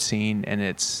graveyard scene and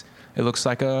it looks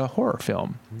like a horror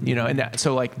film, and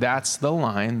that's the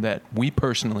line that we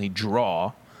personally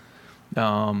draw,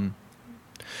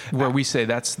 where we say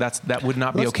that would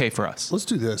not be okay for us. Let's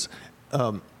do this.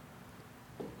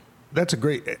 That's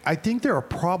I think there are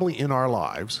probably in our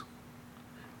lives,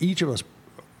 each of us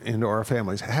and our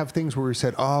families have things where we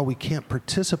said, we can't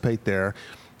participate there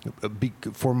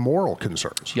for moral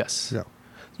concerns. Yes. Yeah.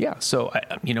 Yeah. So,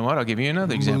 you know what? I'll give you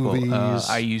another example.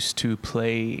 I used to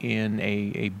play in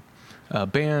a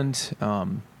band,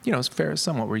 it's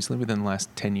somewhat recently, within the last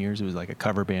 10 years. It was like a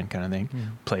cover band kind of thing. Yeah.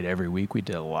 Played every week. We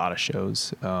did a lot of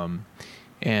shows. The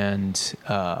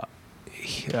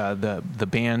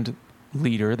band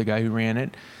leader, the guy who ran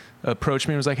it, approached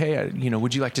me and was like, hey,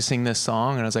 would you like to sing this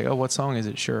song? And I was like, oh, what song is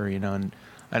it? Sure. And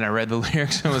I read the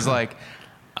lyrics and was like,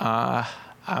 I'm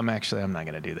not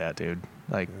going to do that, dude.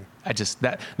 Like,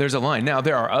 there's a line. Now,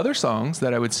 there are other songs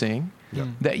that I would sing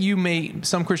that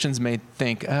some Christians may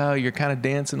think, oh, you're kind of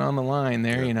dancing on the line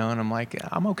there, and I'm like,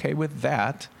 I'm okay with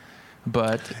that.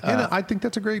 But and I think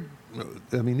that's a great,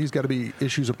 these got to be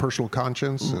issues of personal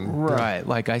conscience. And, right.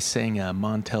 Like I sang a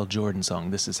Montel Jordan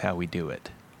song, This Is How We Do It.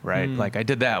 Right? Like I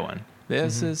did that one.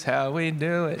 This is how we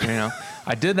do it.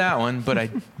 I did that one, but I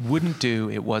wouldn't do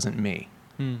It Wasn't Me.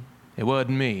 It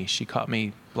wasn't me. She caught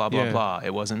me, blah, blah, blah.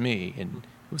 It wasn't me. And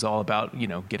it was all about,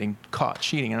 getting caught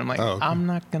cheating. And I'm like, I'm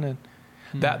not going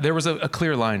to. There was a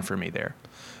clear line for me there.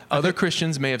 Other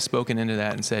Christians may have spoken into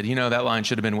that and said, that line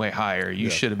should have been way higher. You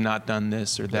should have not done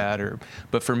this or that.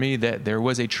 But for me, that there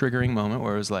was a triggering moment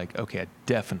where it was like, okay, I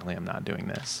definitely am not doing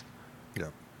this. Yeah.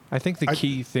 I think the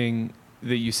key thing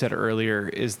that you said earlier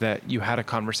is that you had a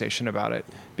conversation about it,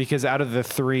 because out of the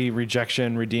three,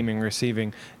 rejection, redeeming,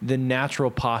 receiving, the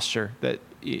natural posture that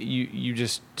you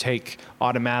just take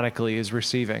automatically is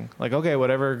receiving. Like, okay,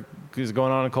 whatever is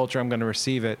going on in culture, I'm going to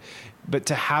receive it. But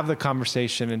to have the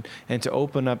conversation and to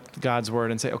open up God's word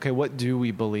and say, okay, what do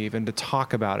we believe? And to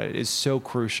talk about it is so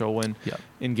crucial when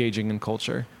engaging in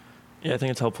culture. Yeah, I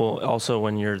think it's helpful also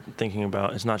when you're thinking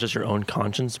about, it's not just your own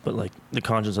conscience, but like the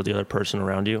conscience of the other person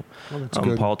around you. Well, that's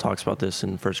good. Paul talks about this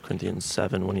in 1 Corinthians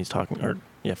 7 when he's talking, 1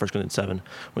 Corinthians 7, when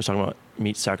he's talking about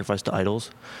meat sacrificed to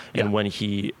idols. And when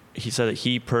he said that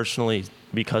he personally,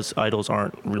 because idols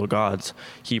aren't real gods,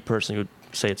 he personally would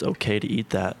say it's okay to eat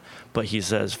that. But he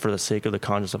says, for the sake of the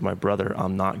conscience of my brother,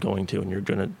 I'm not going to, and you're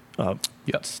going to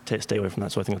stay away from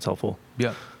that. So I think it's helpful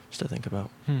just to think about.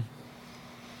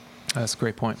 That's a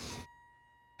great point.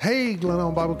 Hey, Glen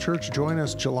Ellyn Bible Church, join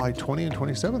us July 20 and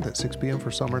 27th at 6 p.m. for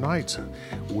Summer Nights.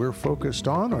 We're focused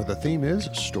on, or the theme is,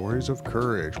 Stories of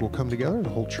Courage. We'll come together, the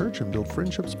whole church, and build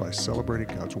friendships by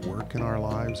celebrating God's work in our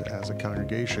lives as a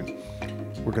congregation.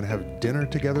 We're going to have dinner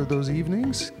together those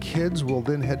evenings. Kids will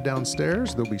then head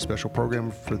downstairs. There'll be special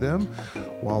programs for them,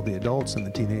 while the adults and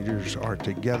the teenagers are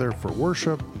together for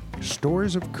worship,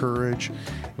 Stories of Courage,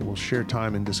 and we'll share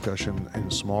time and discussion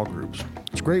in small groups.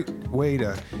 It's a great way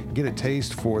to get a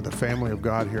taste for the family of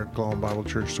God here at Glen Ellyn Bible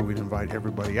Church, so we'd invite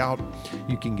everybody out.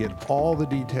 You can get all the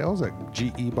details at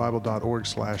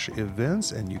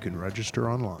gebible.org/events, and you can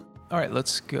register online. All right,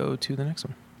 let's go to the next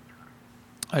one.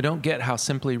 I don't get how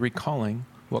simply recalling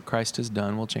what Christ has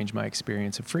done will change my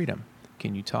experience of freedom.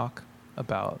 Can you talk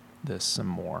about this some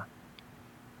more?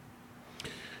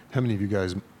 How many of you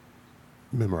guys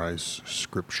memorize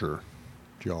scripture?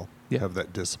 Do y'all have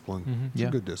that discipline? It's a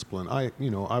good discipline. I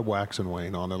wax and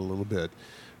wane on it a little bit.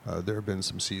 There have been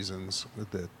some seasons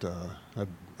that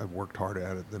I've worked harder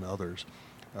at it than others.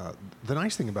 The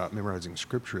nice thing about memorizing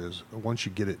scripture is once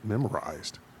you get it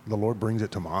memorized, the Lord brings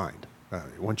it to mind.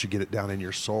 Once you get it down in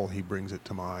your soul, he brings it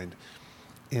to mind.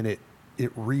 And it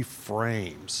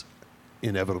reframes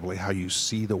inevitably how you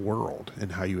see the world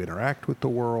and how you interact with the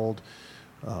world.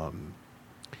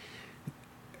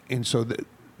 And so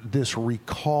this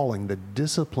recalling, the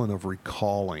discipline of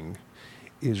recalling,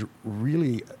 is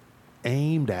really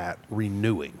aimed at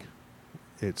renewing.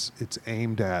 It's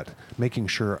aimed at making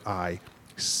sure I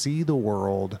see the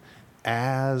world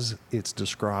as it's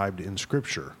described in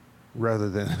Scripture, rather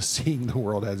than seeing the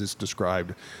world as it's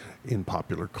described in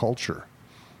popular culture.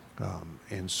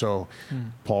 And so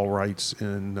Paul writes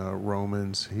in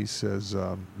Romans, he says,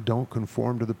 don't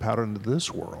conform to the pattern of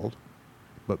this world,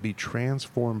 but be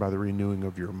transformed by the renewing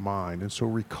of your mind. And so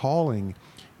recalling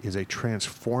is a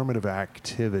transformative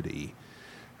activity.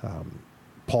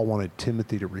 Paul wanted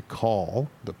Timothy to recall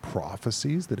the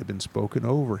prophecies that had been spoken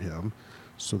over him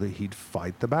so that he'd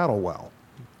fight the battle well.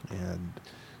 And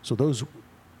so those,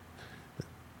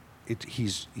 I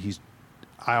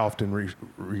often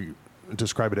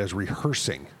describe it as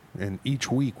rehearsing. And each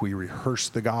week we rehearse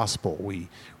the gospel. We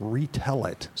retell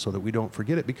it so that we don't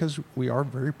forget it, because we are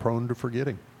very prone to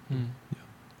forgetting.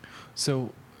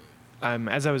 So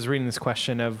as I was reading this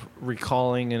question of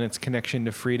recalling and its connection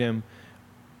to freedom,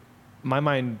 my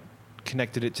mind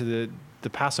connected it to the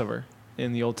Passover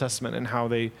in the Old Testament and how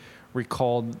they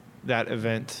recalled that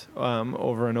event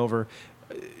over and over.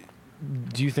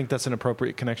 Do you think that's an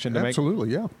appropriate connection to make? Absolutely,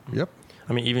 yeah. Yep.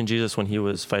 I mean, even Jesus, when he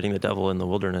was fighting the devil in the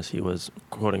wilderness, he was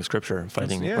quoting scripture and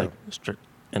fighting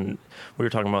and we were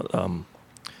talking about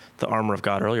the armor of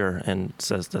God earlier, and it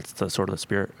says that's the sword of the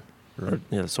Spirit. Right.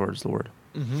 The sword is the word.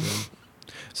 Mm-hmm.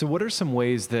 Yeah. So what are some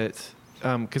ways that,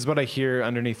 because what I hear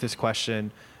underneath this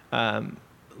question,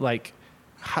 like,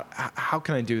 how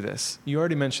can I do this? You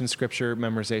already mentioned scripture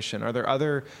memorization. Are there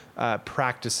other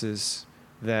practices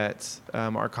that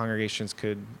our congregations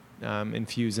could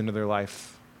infuse into their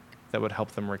life that would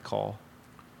help them recall?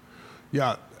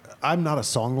 Yeah, I'm not a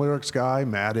song lyrics guy.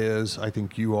 Matt is. I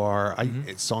think you are.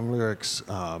 Song lyrics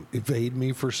evade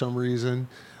me for some reason.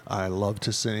 I love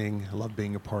to sing. I love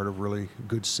being a part of really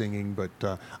good singing.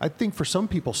 But I think for some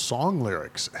people, song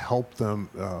lyrics help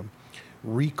them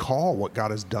recall what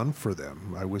God has done for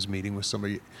them. I was meeting with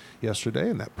somebody yesterday,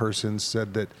 and that person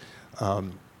said that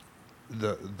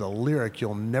the lyric,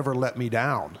 "You'll never let me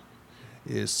down,"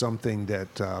 is something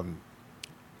that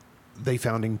they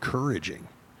found encouraging,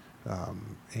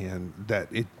 and that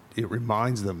it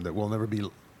reminds them that we'll never be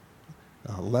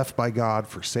left by God,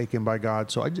 forsaken by God.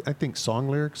 So I think song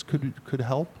lyrics could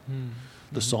help.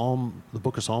 The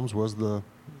Book of Psalms was the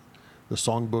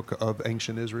songbook of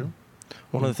ancient Israel.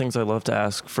 One of the things I love to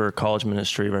ask for college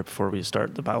ministry right before we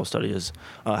start the Bible study is,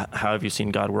 how have you seen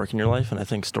God work in your life? And I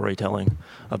think storytelling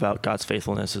about God's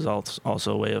faithfulness is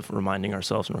also a way of reminding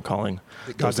ourselves and recalling.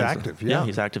 God's active, yeah.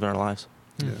 He's active in our lives.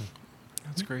 Yeah.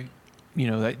 That's great.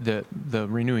 The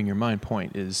renewing your mind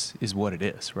point is what it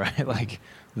is, right? Like,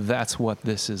 that's what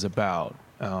this is about.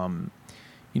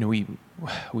 We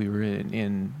were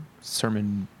in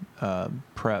sermon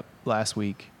prep last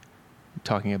week,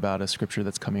 talking about a scripture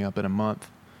that's coming up in a month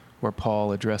where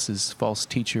Paul addresses false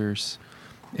teachers,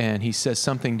 and he says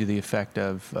something to the effect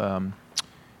of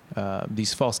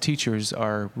these false teachers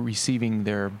are receiving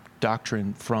their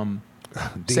doctrine from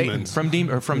demons.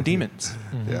 Satan, from demons.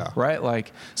 Yeah. Right?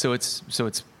 Like, so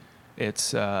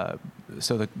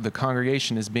the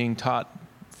congregation is being taught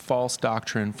false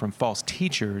doctrine from false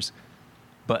teachers,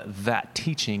 but that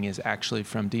teaching is actually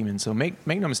from demons. So make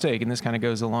no mistake, and this kind of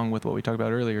goes along with what we talked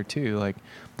about earlier too. Like,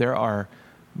 there are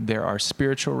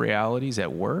spiritual realities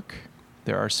at work.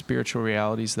 There are spiritual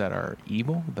realities that are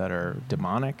evil, that are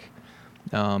demonic,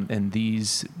 and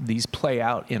these play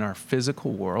out in our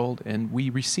physical world, and we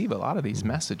receive a lot of these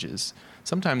messages.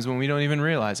 Sometimes when we don't even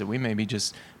realize it, we may be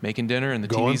just making dinner and the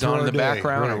TV's on in the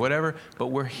background or whatever, but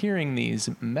we're hearing these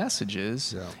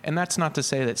messages. Yeah. And that's not to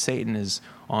say that Satan is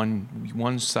on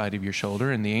one side of your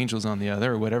shoulder and the angel's on the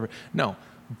other or whatever. No,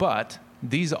 but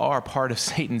these are part of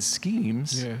Satan's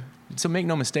schemes. Yeah. So make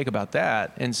no mistake about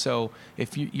that. And so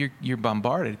if you're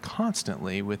bombarded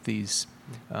constantly with these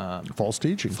false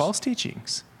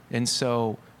teachings. And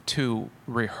so to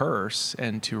rehearse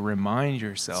and to remind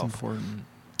yourself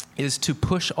is to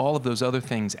push all of those other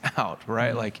things out,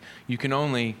 right? Mm-hmm. Like, you can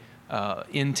only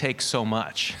intake so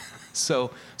much.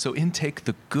 So intake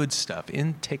the good stuff,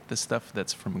 intake the stuff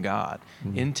that's from God,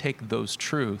 intake those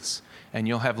truths, and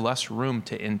you'll have less room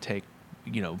to intake,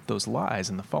 those lies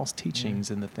and the false teachings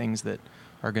and the things that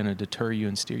are going to deter you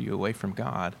and steer you away from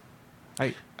God.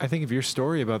 I think of your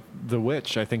story about the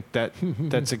witch. I think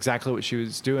that's exactly what she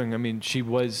was doing. I mean, she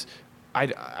was,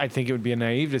 I think it would be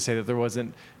naive to say that there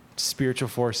wasn't spiritual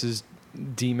forces,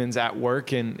 demons at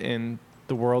work in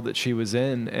the world that she was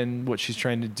in. And what she's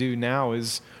trying to do now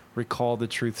is recall the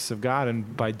truths of God.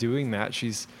 And by doing that,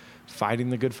 she's fighting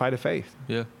the good fight of faith.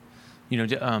 Yeah.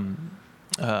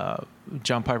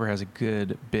 John Piper has a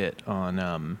good bit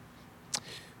on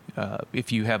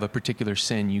if you have a particular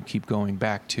sin you keep going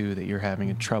back to that you're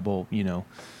having trouble,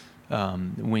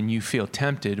 when you feel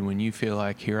tempted, when you feel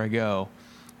like, here I go,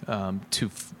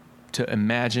 to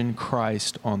imagine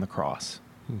Christ on the cross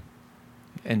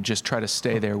and just try to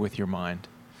stay there with your mind.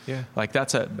 Yeah. Like,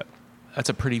 that's a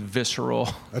pretty visceral.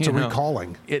 That's a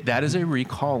recalling. That is a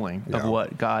recalling of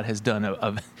what God has done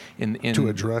in to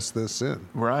address this sin.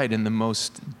 Right, in the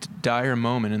most dire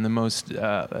moment, in the most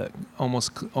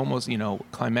almost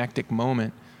climactic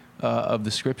moment of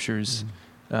the Scriptures,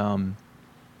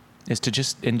 is to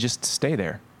just stay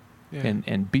there,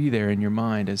 and be there in your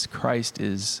mind as Christ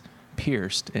is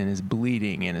pierced and is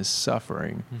bleeding and is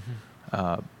suffering,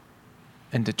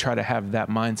 and to try to have that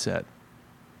mindset.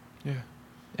 Yeah.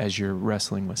 As you're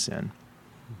wrestling with sin.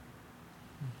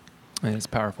 And it's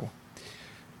powerful.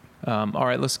 All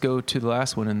right, let's go to the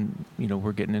last one. And,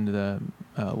 we're getting into the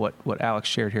what Alex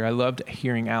shared here. I loved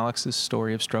hearing Alex's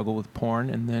story of struggle with porn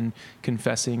and then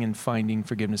confessing and finding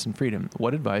forgiveness and freedom.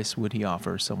 What advice would he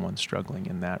offer someone struggling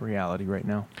in that reality right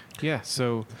now? Yeah,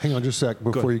 so... Hang on just a sec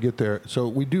before you get there. So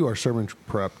we do our sermon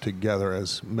prep together,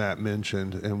 as Matt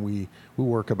mentioned, and we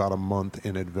work about a month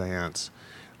in advance.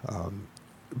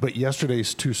 But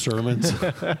yesterday's two sermons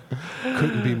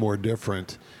couldn't be more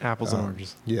different. Apples and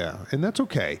oranges. Yeah, and that's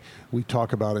okay. We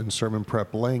talk about in sermon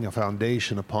prep laying a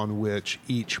foundation upon which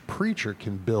each preacher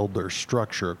can build their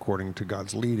structure according to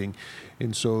God's leading.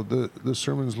 And so the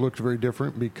sermons looked very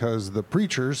different because the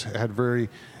preachers had were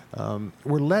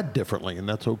led differently, and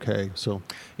that's okay. So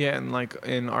yeah, and like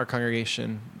in our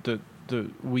congregation, the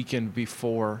weekend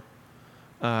before,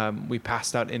 we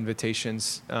passed out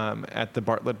invitations at the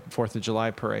Bartlett 4th of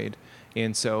July parade,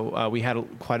 And so we had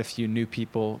quite a few new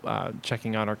people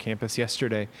checking out our campus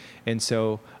yesterday. And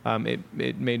so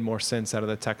it made more sense out of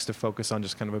the text to focus on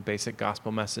just kind of a basic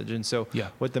gospel message. And so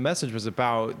what the message was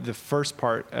about, the first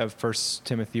part of 1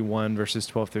 Timothy 1, verses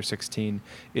 12 through 16,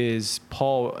 is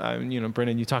Paul,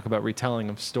 Brendan, you talk about retelling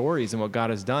of stories and what God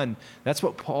has done. That's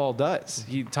what Paul does.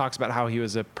 He talks about how he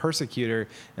was a persecutor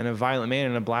and a violent man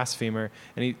and a blasphemer.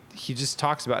 And he just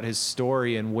talks about his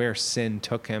story and where sin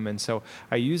took him. And so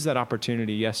I used that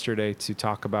opportunity yesterday to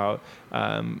talk about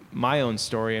my own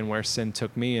story and where sin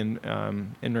took me in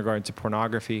regard to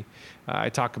pornography. I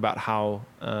talk about how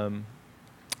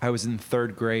I was in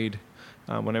third grade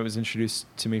when it was introduced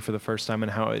to me for the first time,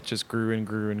 and how it just grew and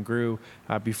grew and grew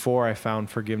before I found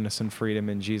forgiveness and freedom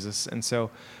in Jesus. And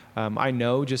so I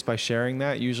know just by sharing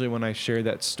that, usually when I share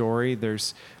that story,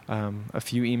 there's a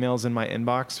few emails in my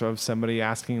inbox of somebody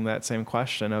asking that same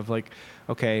question of like,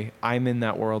 okay, I'm in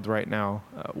that world right now.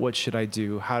 What should I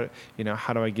do? How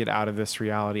do I get out of this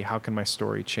reality? How can my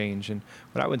story change? And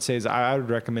what I would say is I would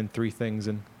recommend 3 things,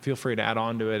 and feel free to add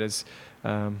on to it as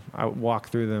I walk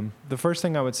through them. The first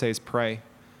thing I would say is pray.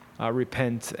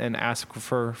 Repent and ask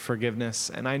for forgiveness.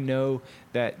 And I know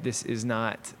that this is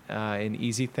not an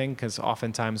easy thing, because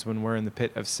oftentimes when we're in the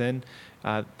pit of sin,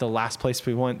 the last place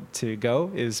we want to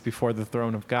go is before the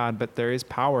throne of God. But there is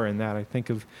power in that. I think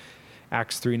of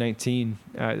Acts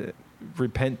 3:19.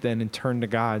 Repent then and turn to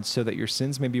God, so that your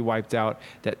sins may be wiped out,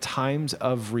 that times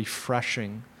of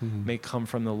refreshing may come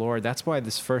from the Lord. That's why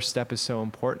this first step is so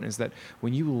important, is that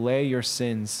when you lay your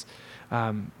sins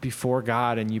before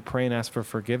God and you pray and ask for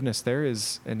forgiveness, there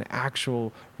is an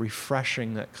actual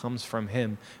refreshing that comes from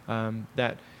Him.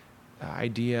 That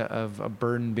idea of a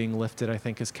burden being lifted, I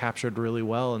think, is captured really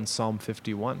well in Psalm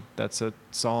 51. That's a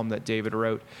psalm that David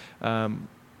wrote,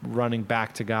 running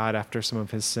back to God after some of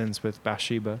his sins with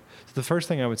Bathsheba. So the first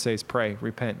thing I would say is pray,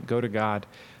 repent, go to God.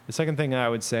 The second thing I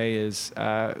would say is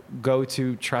go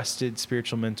to trusted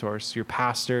spiritual mentors, your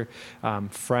pastor,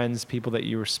 friends, people that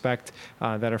you respect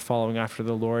that are following after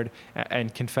the Lord,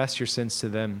 and confess your sins to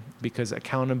them, because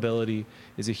accountability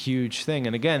is a huge thing.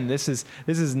 And again, this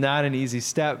is not an easy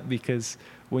step, because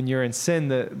when you're in sin,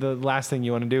 the last thing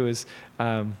you want to do is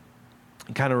kind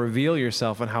of reveal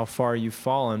yourself and how far you've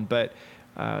fallen. But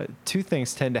 2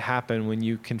 things tend to happen when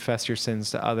you confess your sins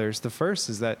to others. The first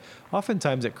is that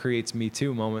oftentimes it creates Me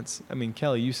Too moments. I mean,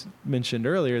 Kelly, you mentioned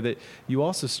earlier that you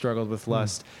also struggled with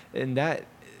lust, and that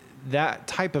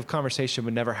type of conversation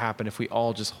would never happen if we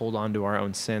all just hold on to our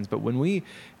own sins. But when we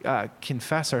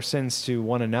confess our sins to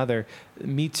one another,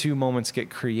 Me Too moments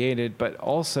get created, but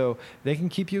also they can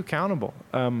keep you accountable.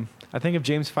 I think of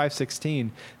James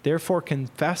 5:16, therefore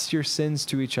confess your sins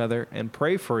to each other and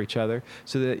pray for each other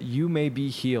so that you may be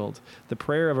healed. The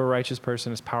prayer of a righteous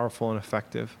person is powerful and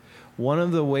effective. One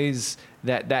of the ways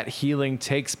that healing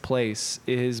takes place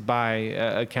is by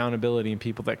accountability and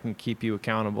people that can keep you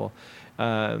accountable.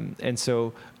 And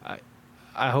so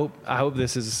I hope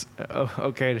this is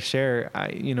okay to share.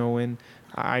 When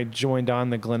I joined on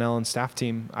the Glen Ellen staff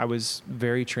team, I was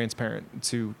very transparent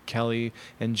to Kelly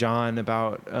and John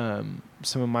about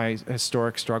some of my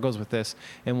historic struggles with this.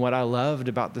 And what I loved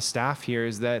about the staff here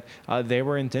is that they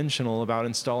were intentional about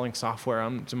installing software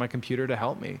onto my computer to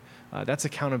help me. That's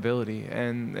accountability,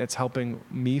 and it's helping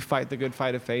me fight the good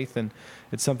fight of faith, and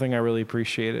it's something I really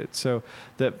appreciated. So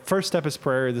the first step is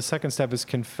prayer. The second step is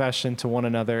confession to one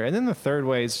another. And then the third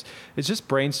way is just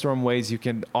brainstorm ways you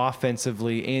can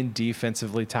offensively and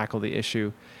defensively tackle the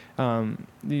issue.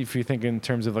 If you think in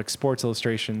terms of like sports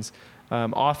illustrations,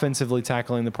 offensively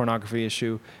tackling the pornography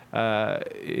issue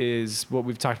is what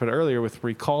we've talked about earlier with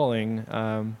recalling,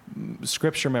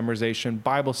 scripture memorization,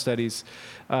 Bible studies,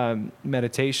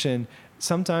 meditation.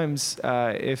 Sometimes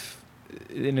if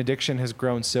an addiction has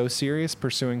grown so serious,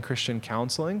 pursuing Christian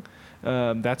counseling,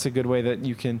 that's a good way that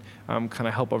you can kind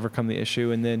of help overcome the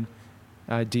issue. And then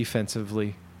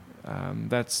defensively,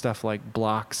 that's stuff like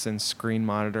blocks and screen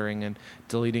monitoring and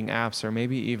deleting apps, or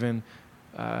maybe even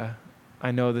I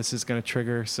know this is going to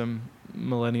trigger some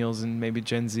millennials and maybe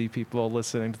Gen Z people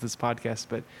listening to this podcast,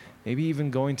 but maybe even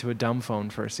going to a dumb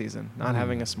phone for a season, not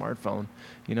having a smartphone.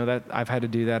 That I've had to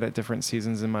do that at different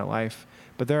seasons in my life.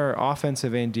 But there are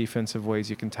offensive and defensive ways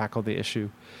you can tackle the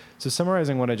issue. So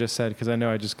summarizing what I just said, because I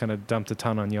know I just kind of dumped a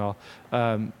ton on y'all.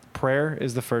 Prayer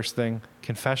is the first thing.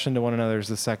 Confession to one another is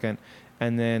the second.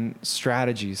 And then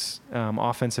strategies,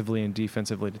 offensively and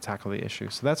defensively, to tackle the issue.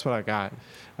 So that's what I got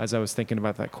as I was thinking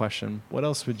about that question. What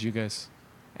else would you guys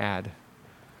add?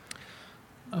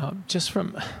 Just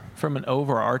from an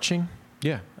overarching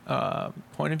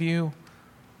point of view,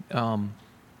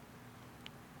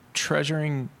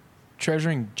 treasuring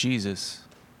Jesus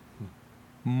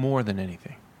more than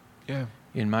anything, Yeah.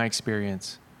 in my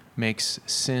experience, makes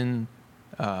sin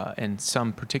and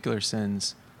some particular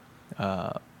sins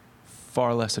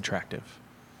far less attractive.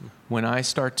 When I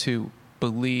start to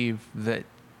believe that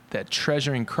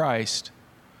treasuring Christ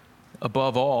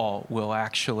above all will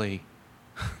actually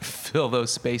fill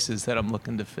those spaces that I'm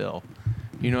looking to fill.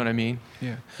 You know what I mean?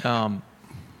 Yeah.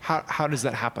 How does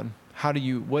that happen? How do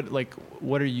you,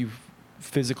 what are you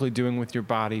physically doing with your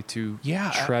body to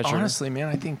treasure? Honestly, man,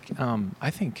 I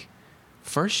think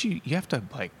first you have to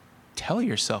like tell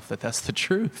yourself that that's the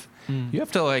truth. You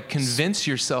have to like convince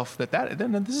yourself that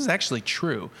this is actually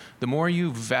true. The more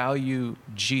you value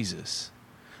Jesus,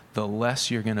 the less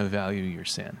you're going to value your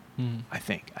sin. I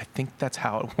think that's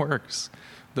how it works.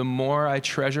 The more I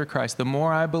treasure Christ, the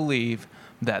more I believe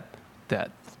that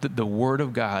the Word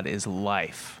of God is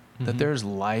life, that there's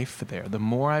life there. The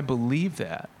more I believe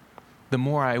that, the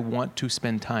more I want to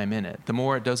spend time in it. The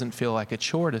more it doesn't feel like a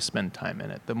chore to spend time in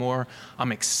it. The more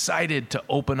I'm excited to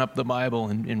open up the Bible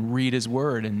and read His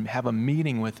Word and have a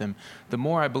meeting with Him. The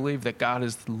more I believe that God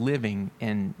is living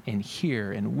and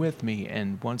here and with me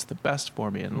and wants the best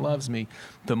for me and loves me,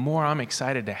 the more I'm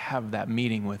excited to have that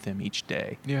meeting with Him each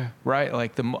day. Yeah. Right?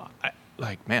 Like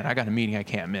man, I got a meeting I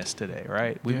can't miss today,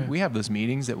 right? We have those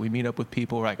meetings that we meet up with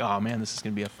people. We're like, oh man, this is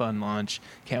going to be a fun lunch.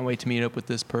 Can't wait to meet up with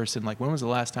this person. Like, when was the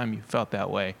last time you felt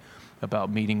that way about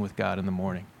meeting with God in the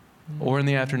morning or in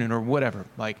the afternoon or whatever?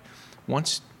 Like,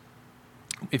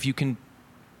 if you can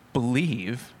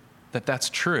believe that that's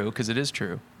true, because it is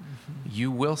true, you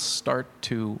will start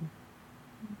to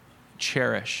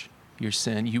cherish your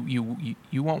sin.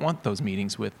 You won't want those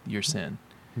meetings with your sin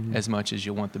as much as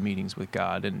you'll want the meetings with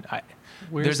God. And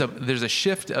there's a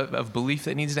shift of belief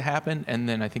that needs to happen, and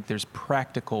then I think there's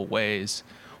practical ways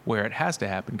where it has to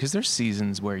happen, because there's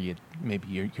seasons where you're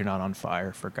not on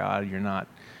fire for God. You're not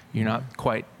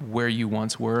quite where you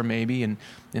once were, maybe. And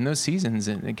in those seasons,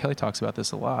 and Kelly talks about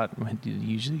this a lot, he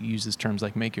usually uses terms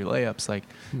like make your layups, like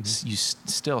you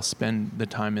still spend the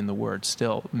time in the Word,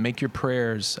 still make your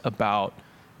prayers about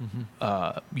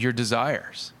your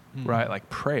desires. Right? Like,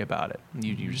 pray about it.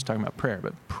 You're just talking about prayer,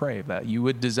 but pray that you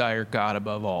would desire God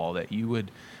above all, that you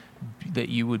would,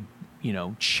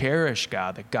 cherish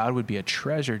God, that God would be a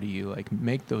treasure to you. Like,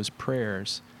 make those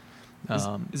prayers.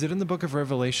 Is it in the book of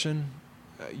Revelation?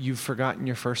 You've forgotten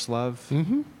your first love.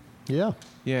 Yeah.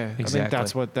 Yeah. Exactly. I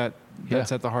think that's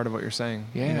that's at the heart of what you're saying.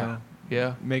 Yeah.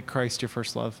 Yeah. Make Christ your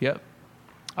first love. Yep.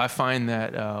 I find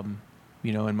that,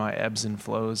 in my ebbs and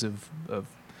flows of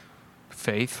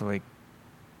faith, like,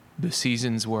 the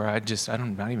seasons where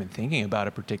I'm not even thinking about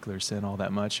a particular sin all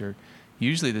that much, or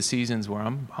usually the seasons where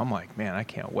I'm like, man, I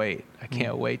can't wait. I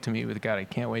can't wait to meet with God. I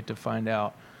can't wait to find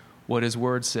out what His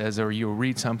Word says. Or you'll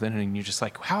read something and you're just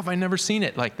like, how have I never seen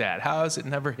it like that? How has it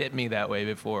never hit me that way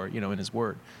before, in His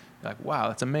Word? Like, wow,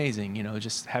 that's amazing.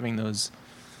 Just having those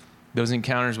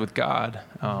encounters with God,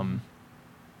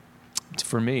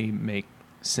 for me, make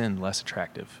sin less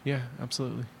attractive. Yeah,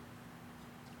 absolutely.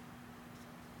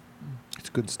 It's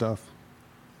good stuff.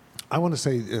 I want to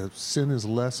say sin is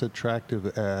less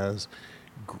attractive as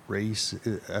grace,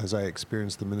 as I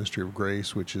experience the ministry of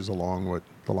grace, which is along what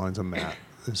the lines of Matt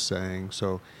is saying.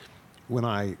 So when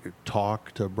I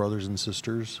talk to brothers and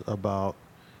sisters about,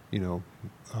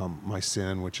 my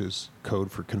sin, which is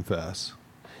code for confess,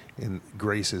 and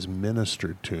grace is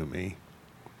ministered to me,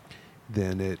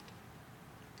 then it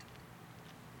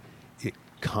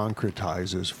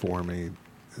concretizes for me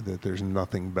that there's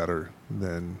nothing better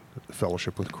than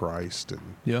fellowship with Christ.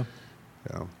 And yeah.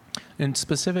 And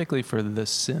specifically for the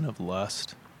sin of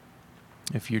lust,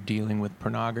 if you're dealing with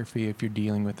pornography, if you're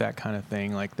dealing with that kind of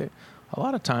thing, like that, a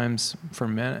lot of times for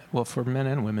men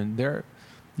and women,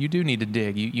 you do need to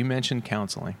dig. You mentioned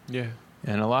counseling. Yeah.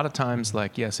 And a lot of times,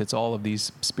 like, yes, it's all of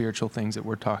these spiritual things that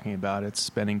we're talking about. It's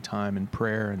spending time in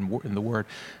prayer and in the Word.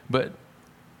 But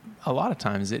a lot of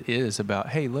times it is about,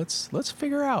 hey, let's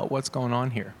figure out what's going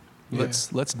on here. Yeah.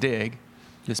 Let's dig.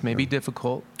 This may be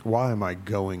difficult. Why am I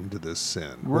going to this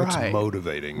sin? Right. What's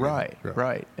motivating me?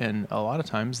 Right. And a lot of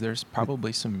times there's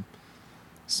probably some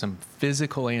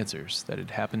physical answers that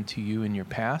had happened to you in your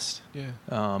past. Yeah.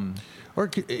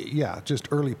 Just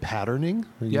early patterning.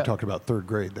 You talked about third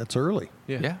grade. That's early.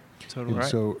 Yeah. Totally right.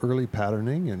 So early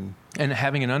patterning and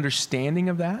having an understanding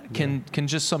of that can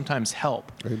just sometimes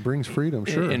help. It brings freedom,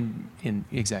 sure. In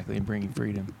bringing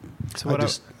freedom. So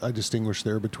I distinguish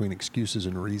there between excuses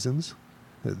and reasons.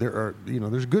 There are,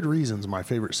 there's good reasons my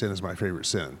favorite sin is my favorite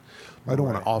sin. I don't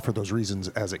want to offer those reasons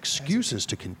as excuses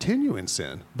to continue in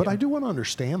sin, but I do want to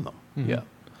understand them. Yeah.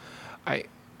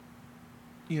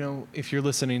 If you're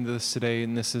listening to this today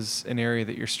and this is an area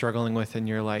that you're struggling with and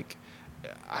you're like,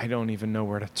 I don't even know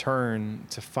where to turn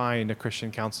to find a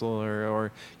Christian counselor,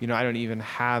 or I don't even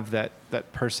have that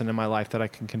person in my life that I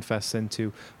can confess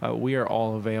into. We are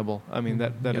all available. I mean,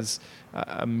 that Yep. is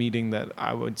a meeting that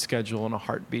I would schedule in a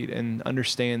heartbeat, and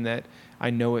understand that I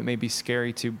know it may be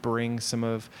scary to bring some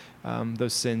of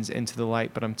those sins into the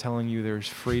light, but I'm telling you, there's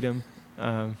freedom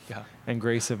and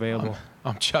grace available.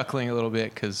 I'm chuckling a little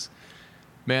bit because,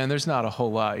 man, there's not a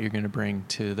whole lot you're going to bring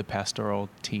to the pastoral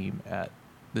team at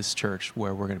this church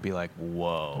where we're going to be like,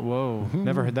 whoa.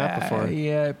 Never heard that before.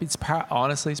 Yeah,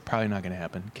 honestly, it's probably not going to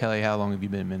happen. Kelly, how long have you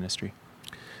been in ministry?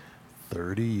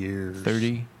 30 years.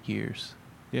 30 years.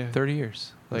 Yeah. 30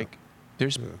 years. Like,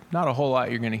 there's not a whole lot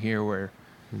you're going to hear where,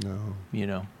 No.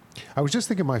 I was just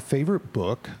thinking my favorite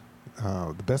book,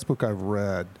 the best book I've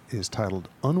read, is titled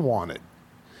Unwanted: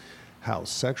 How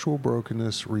Sexual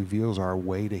Brokenness Reveals Our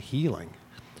Way to Healing.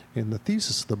 And the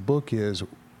thesis of the book is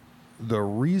the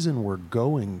reason we're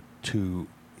going to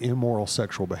immoral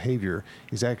sexual behavior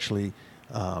is actually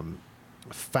are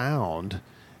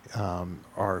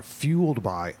fueled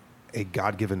by a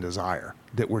God-given desire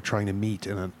that we're trying to meet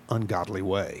in an ungodly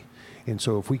way. And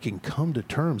so if we can come to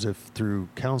terms, if through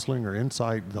counseling or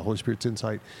insight, the Holy Spirit's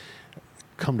insight,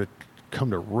 come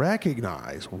to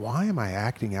recognize, why am I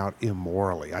acting out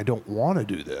immorally? I don't want to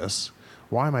do this.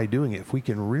 Why am I doing it? If we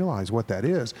can realize what that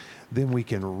is, then we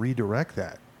can redirect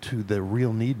that to the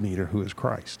real need meter, who is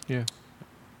Christ. Yeah.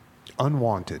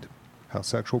 Unwanted: How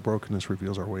Sexual Brokenness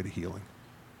Reveals Our Way to Healing.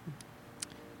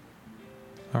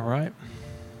 all right.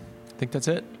 I think that's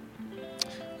it.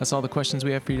 That's all the questions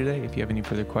we have for you today. If you have any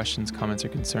further questions, comments, or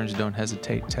concerns, don't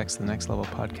hesitate. Text the Next Level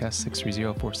Podcast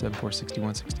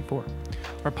 630-474-6164.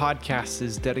 Our podcast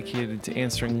is dedicated to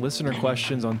answering listener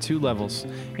questions on 2 levels: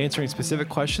 answering specific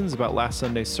questions about last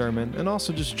Sunday's sermon, and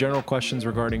also just general questions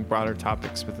regarding broader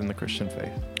topics within the Christian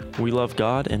faith. We love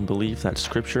God and believe that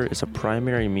Scripture is a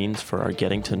primary means for our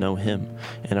getting to know Him,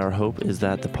 and our hope is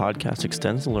that the podcast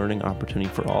extends the learning opportunity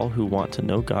for all who want to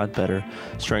know God better,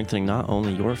 strengthening not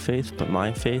only your faith, but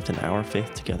my faith and our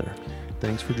faith together.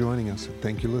 Thanks for joining us.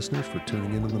 Thank you, listeners, for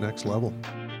tuning in to The Next Level.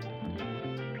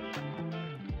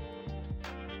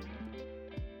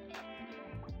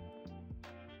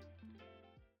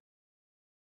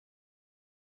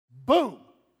 Boom!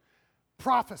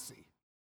 Prophecy.